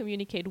could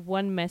communicate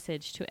one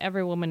message to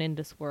every woman in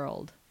this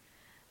world,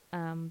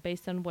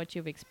 based on what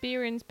you've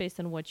experienced, based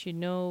on what you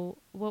know,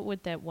 what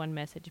would that one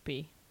message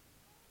be?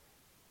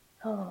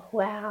 Oh,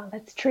 wow,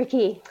 that's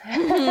tricky.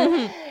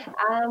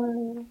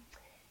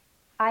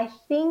 I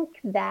think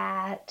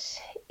that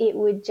it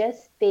would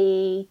just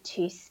be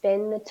to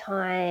spend the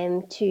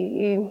time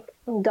to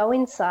go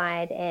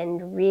inside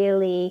and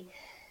really,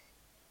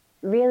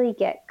 really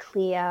get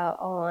clear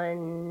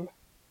on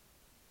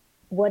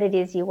what it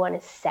is you want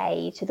to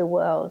say to the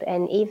world.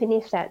 And even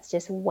if that's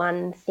just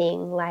one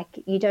thing, like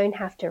you don't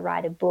have to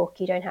write a book,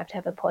 you don't have to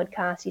have a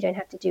podcast, you don't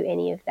have to do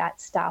any of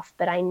that stuff.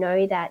 But I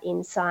know that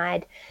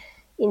inside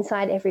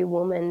every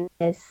woman,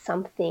 there's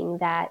something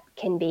that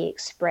can be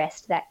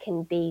expressed that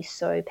can be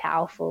so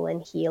powerful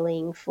and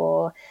healing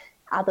for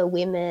other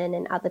women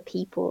and other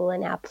people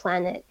and our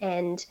planet.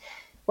 And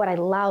what I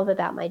love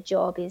about my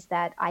job is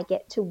that I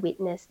get to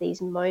witness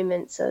these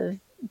moments of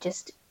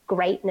just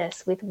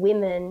greatness with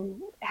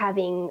women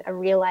having a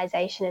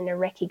realization and a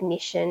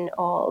recognition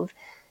of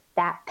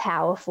that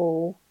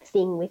powerful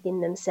thing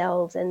within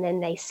themselves, and then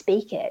they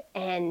speak it.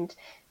 And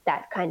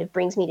that kind of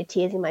brings me to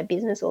tears in my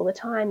business all the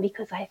time,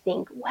 because I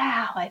think,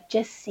 wow, I've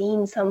just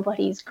seen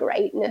somebody's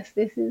greatness.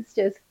 This is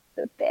just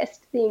the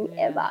best thing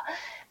ever.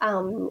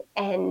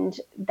 And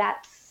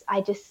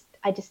I just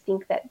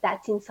think that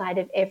that's inside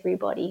of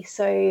everybody.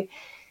 So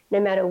no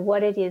matter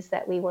what it is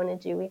that we want to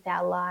do with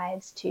our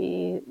lives,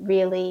 to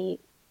really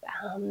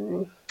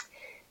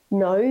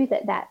know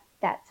that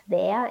that's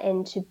there,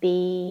 and to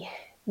be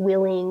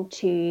willing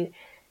to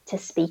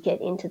speak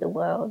it into the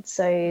world.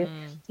 So,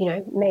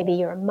 maybe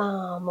you're a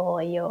mom,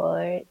 or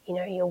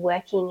you're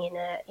working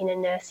in a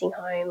nursing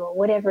home, or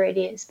whatever it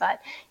is,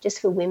 but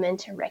just for women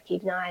to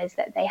recognize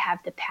that they have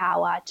the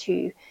power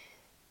to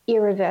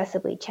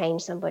irreversibly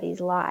change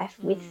somebody's life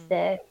with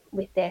their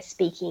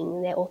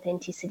speaking, their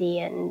authenticity,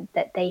 and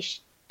that they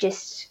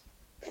just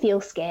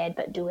feel scared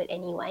but do it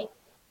anyway.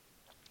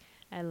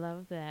 I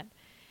love that.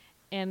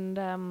 And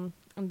on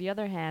the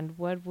other hand,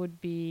 what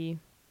would be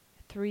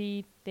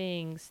three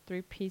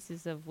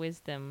pieces of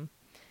wisdom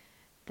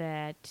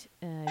that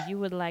you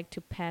would like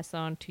to pass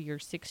on to your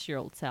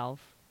 6-year-old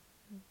self?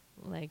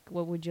 Like,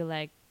 what would you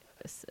like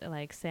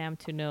Sam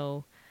to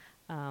know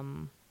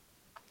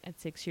at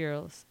 6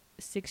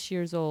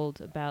 years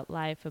old about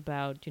life,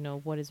 about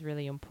what is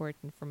really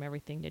important from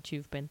everything that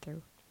you've been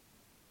through?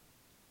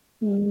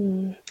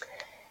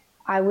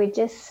 I would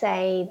just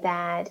say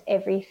that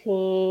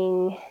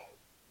everything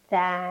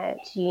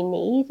that you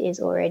need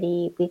is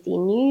already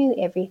within you.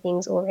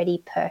 Everything's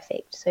already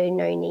perfect. So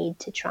no need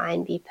to try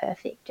and be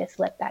perfect. Just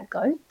let that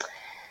go.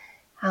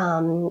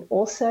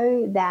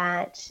 Also,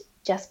 that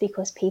just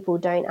because people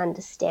don't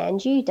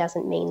understand you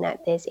doesn't mean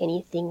that there's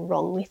anything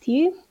wrong with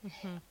you.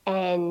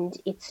 And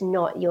it's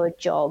not your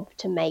job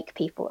to make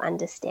people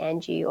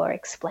understand you or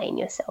explain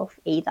yourself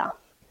either.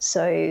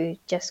 So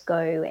just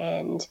go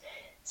and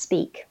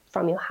speak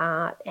from your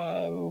heart,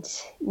 and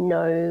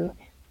know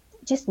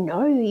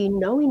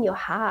in your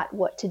heart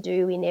what to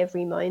do in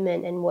every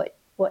moment, and what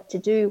to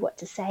do, what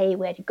to say,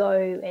 where to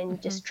go,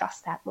 and just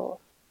trust that more.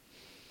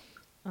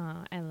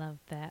 Oh, I love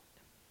that.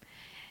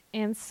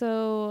 And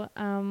so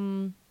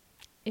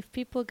if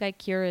people got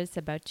curious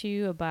about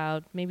you,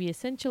 about maybe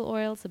essential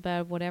oils,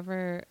 about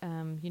whatever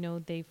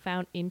they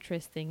found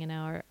interesting in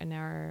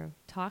our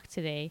talk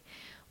today,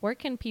 where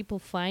can people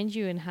find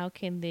you, and how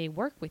can they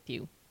work with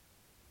you?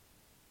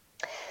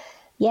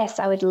 Yes,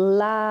 I would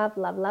love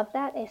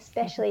that,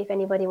 especially if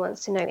anybody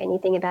wants to know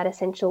anything about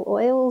essential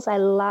oils. I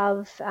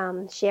love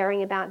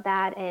sharing about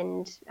that,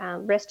 and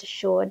rest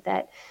assured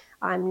that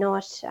I'm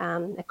not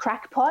a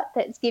crackpot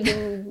that's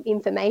giving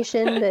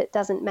information that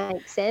doesn't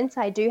make sense.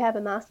 I do have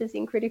a master's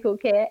in critical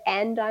care,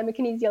 and I'm a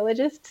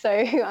kinesiologist, so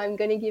I'm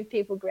going to give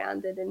people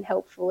grounded and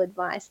helpful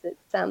advice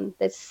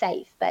that's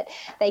safe. But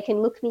they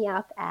can look me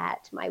up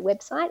at my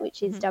website,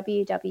 which is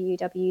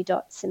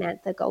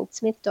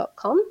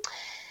www.samanthagoldsmith.com.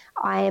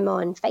 I am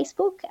on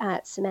Facebook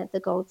at Samantha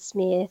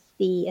Goldsmith,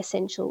 the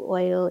Essential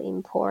Oil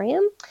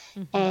Emporium,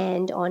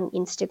 and on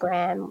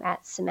Instagram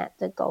at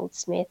Samantha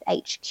Goldsmith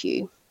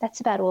HQ. That's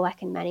about all I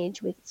can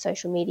manage with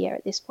social media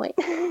at this point.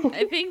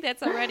 I think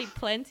that's already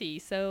plenty.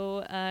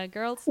 So,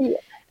 girls,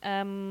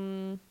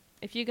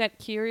 if you got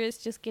curious,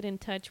 just get in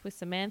touch with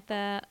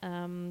Samantha.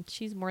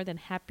 She's more than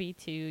happy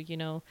to,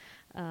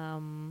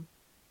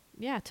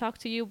 talk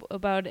to you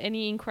about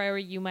any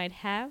inquiry you might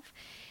have.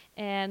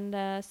 And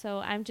so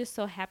I'm just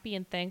so happy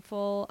and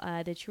thankful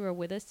that you were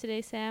with us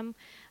today, Sam,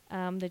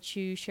 that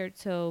you shared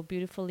so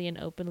beautifully and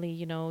openly,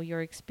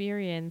 your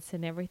experience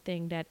and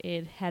everything that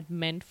it had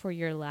meant for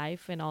your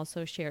life, and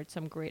also shared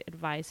some great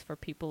advice for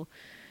people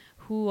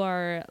who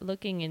are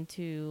looking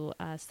into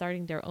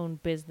starting their own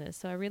business.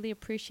 So I really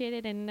appreciate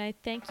it, and I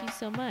thank you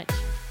so much.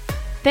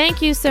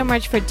 Thank you so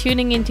much for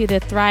tuning into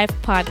the Thrive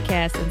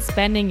Podcast and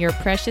spending your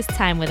precious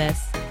time with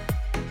us.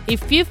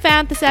 If you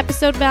found this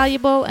episode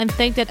valuable and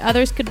think that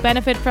others could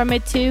benefit from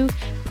it too,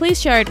 please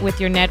share it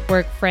with your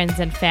network, friends,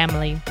 and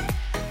family.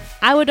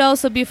 I would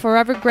also be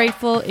forever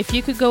grateful if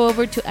you could go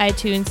over to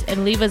iTunes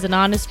and leave us an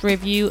honest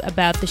review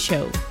about the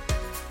show.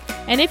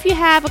 And if you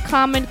have a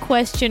comment,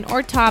 question,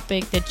 or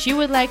topic that you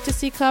would like to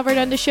see covered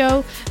on the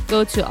show,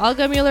 go to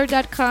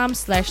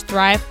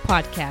olgamuller.com/Thrive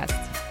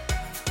Podcast.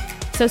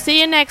 So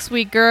see you next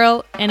week,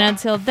 girl. And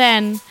until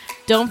then,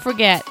 don't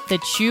forget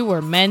that you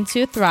were meant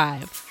to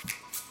thrive.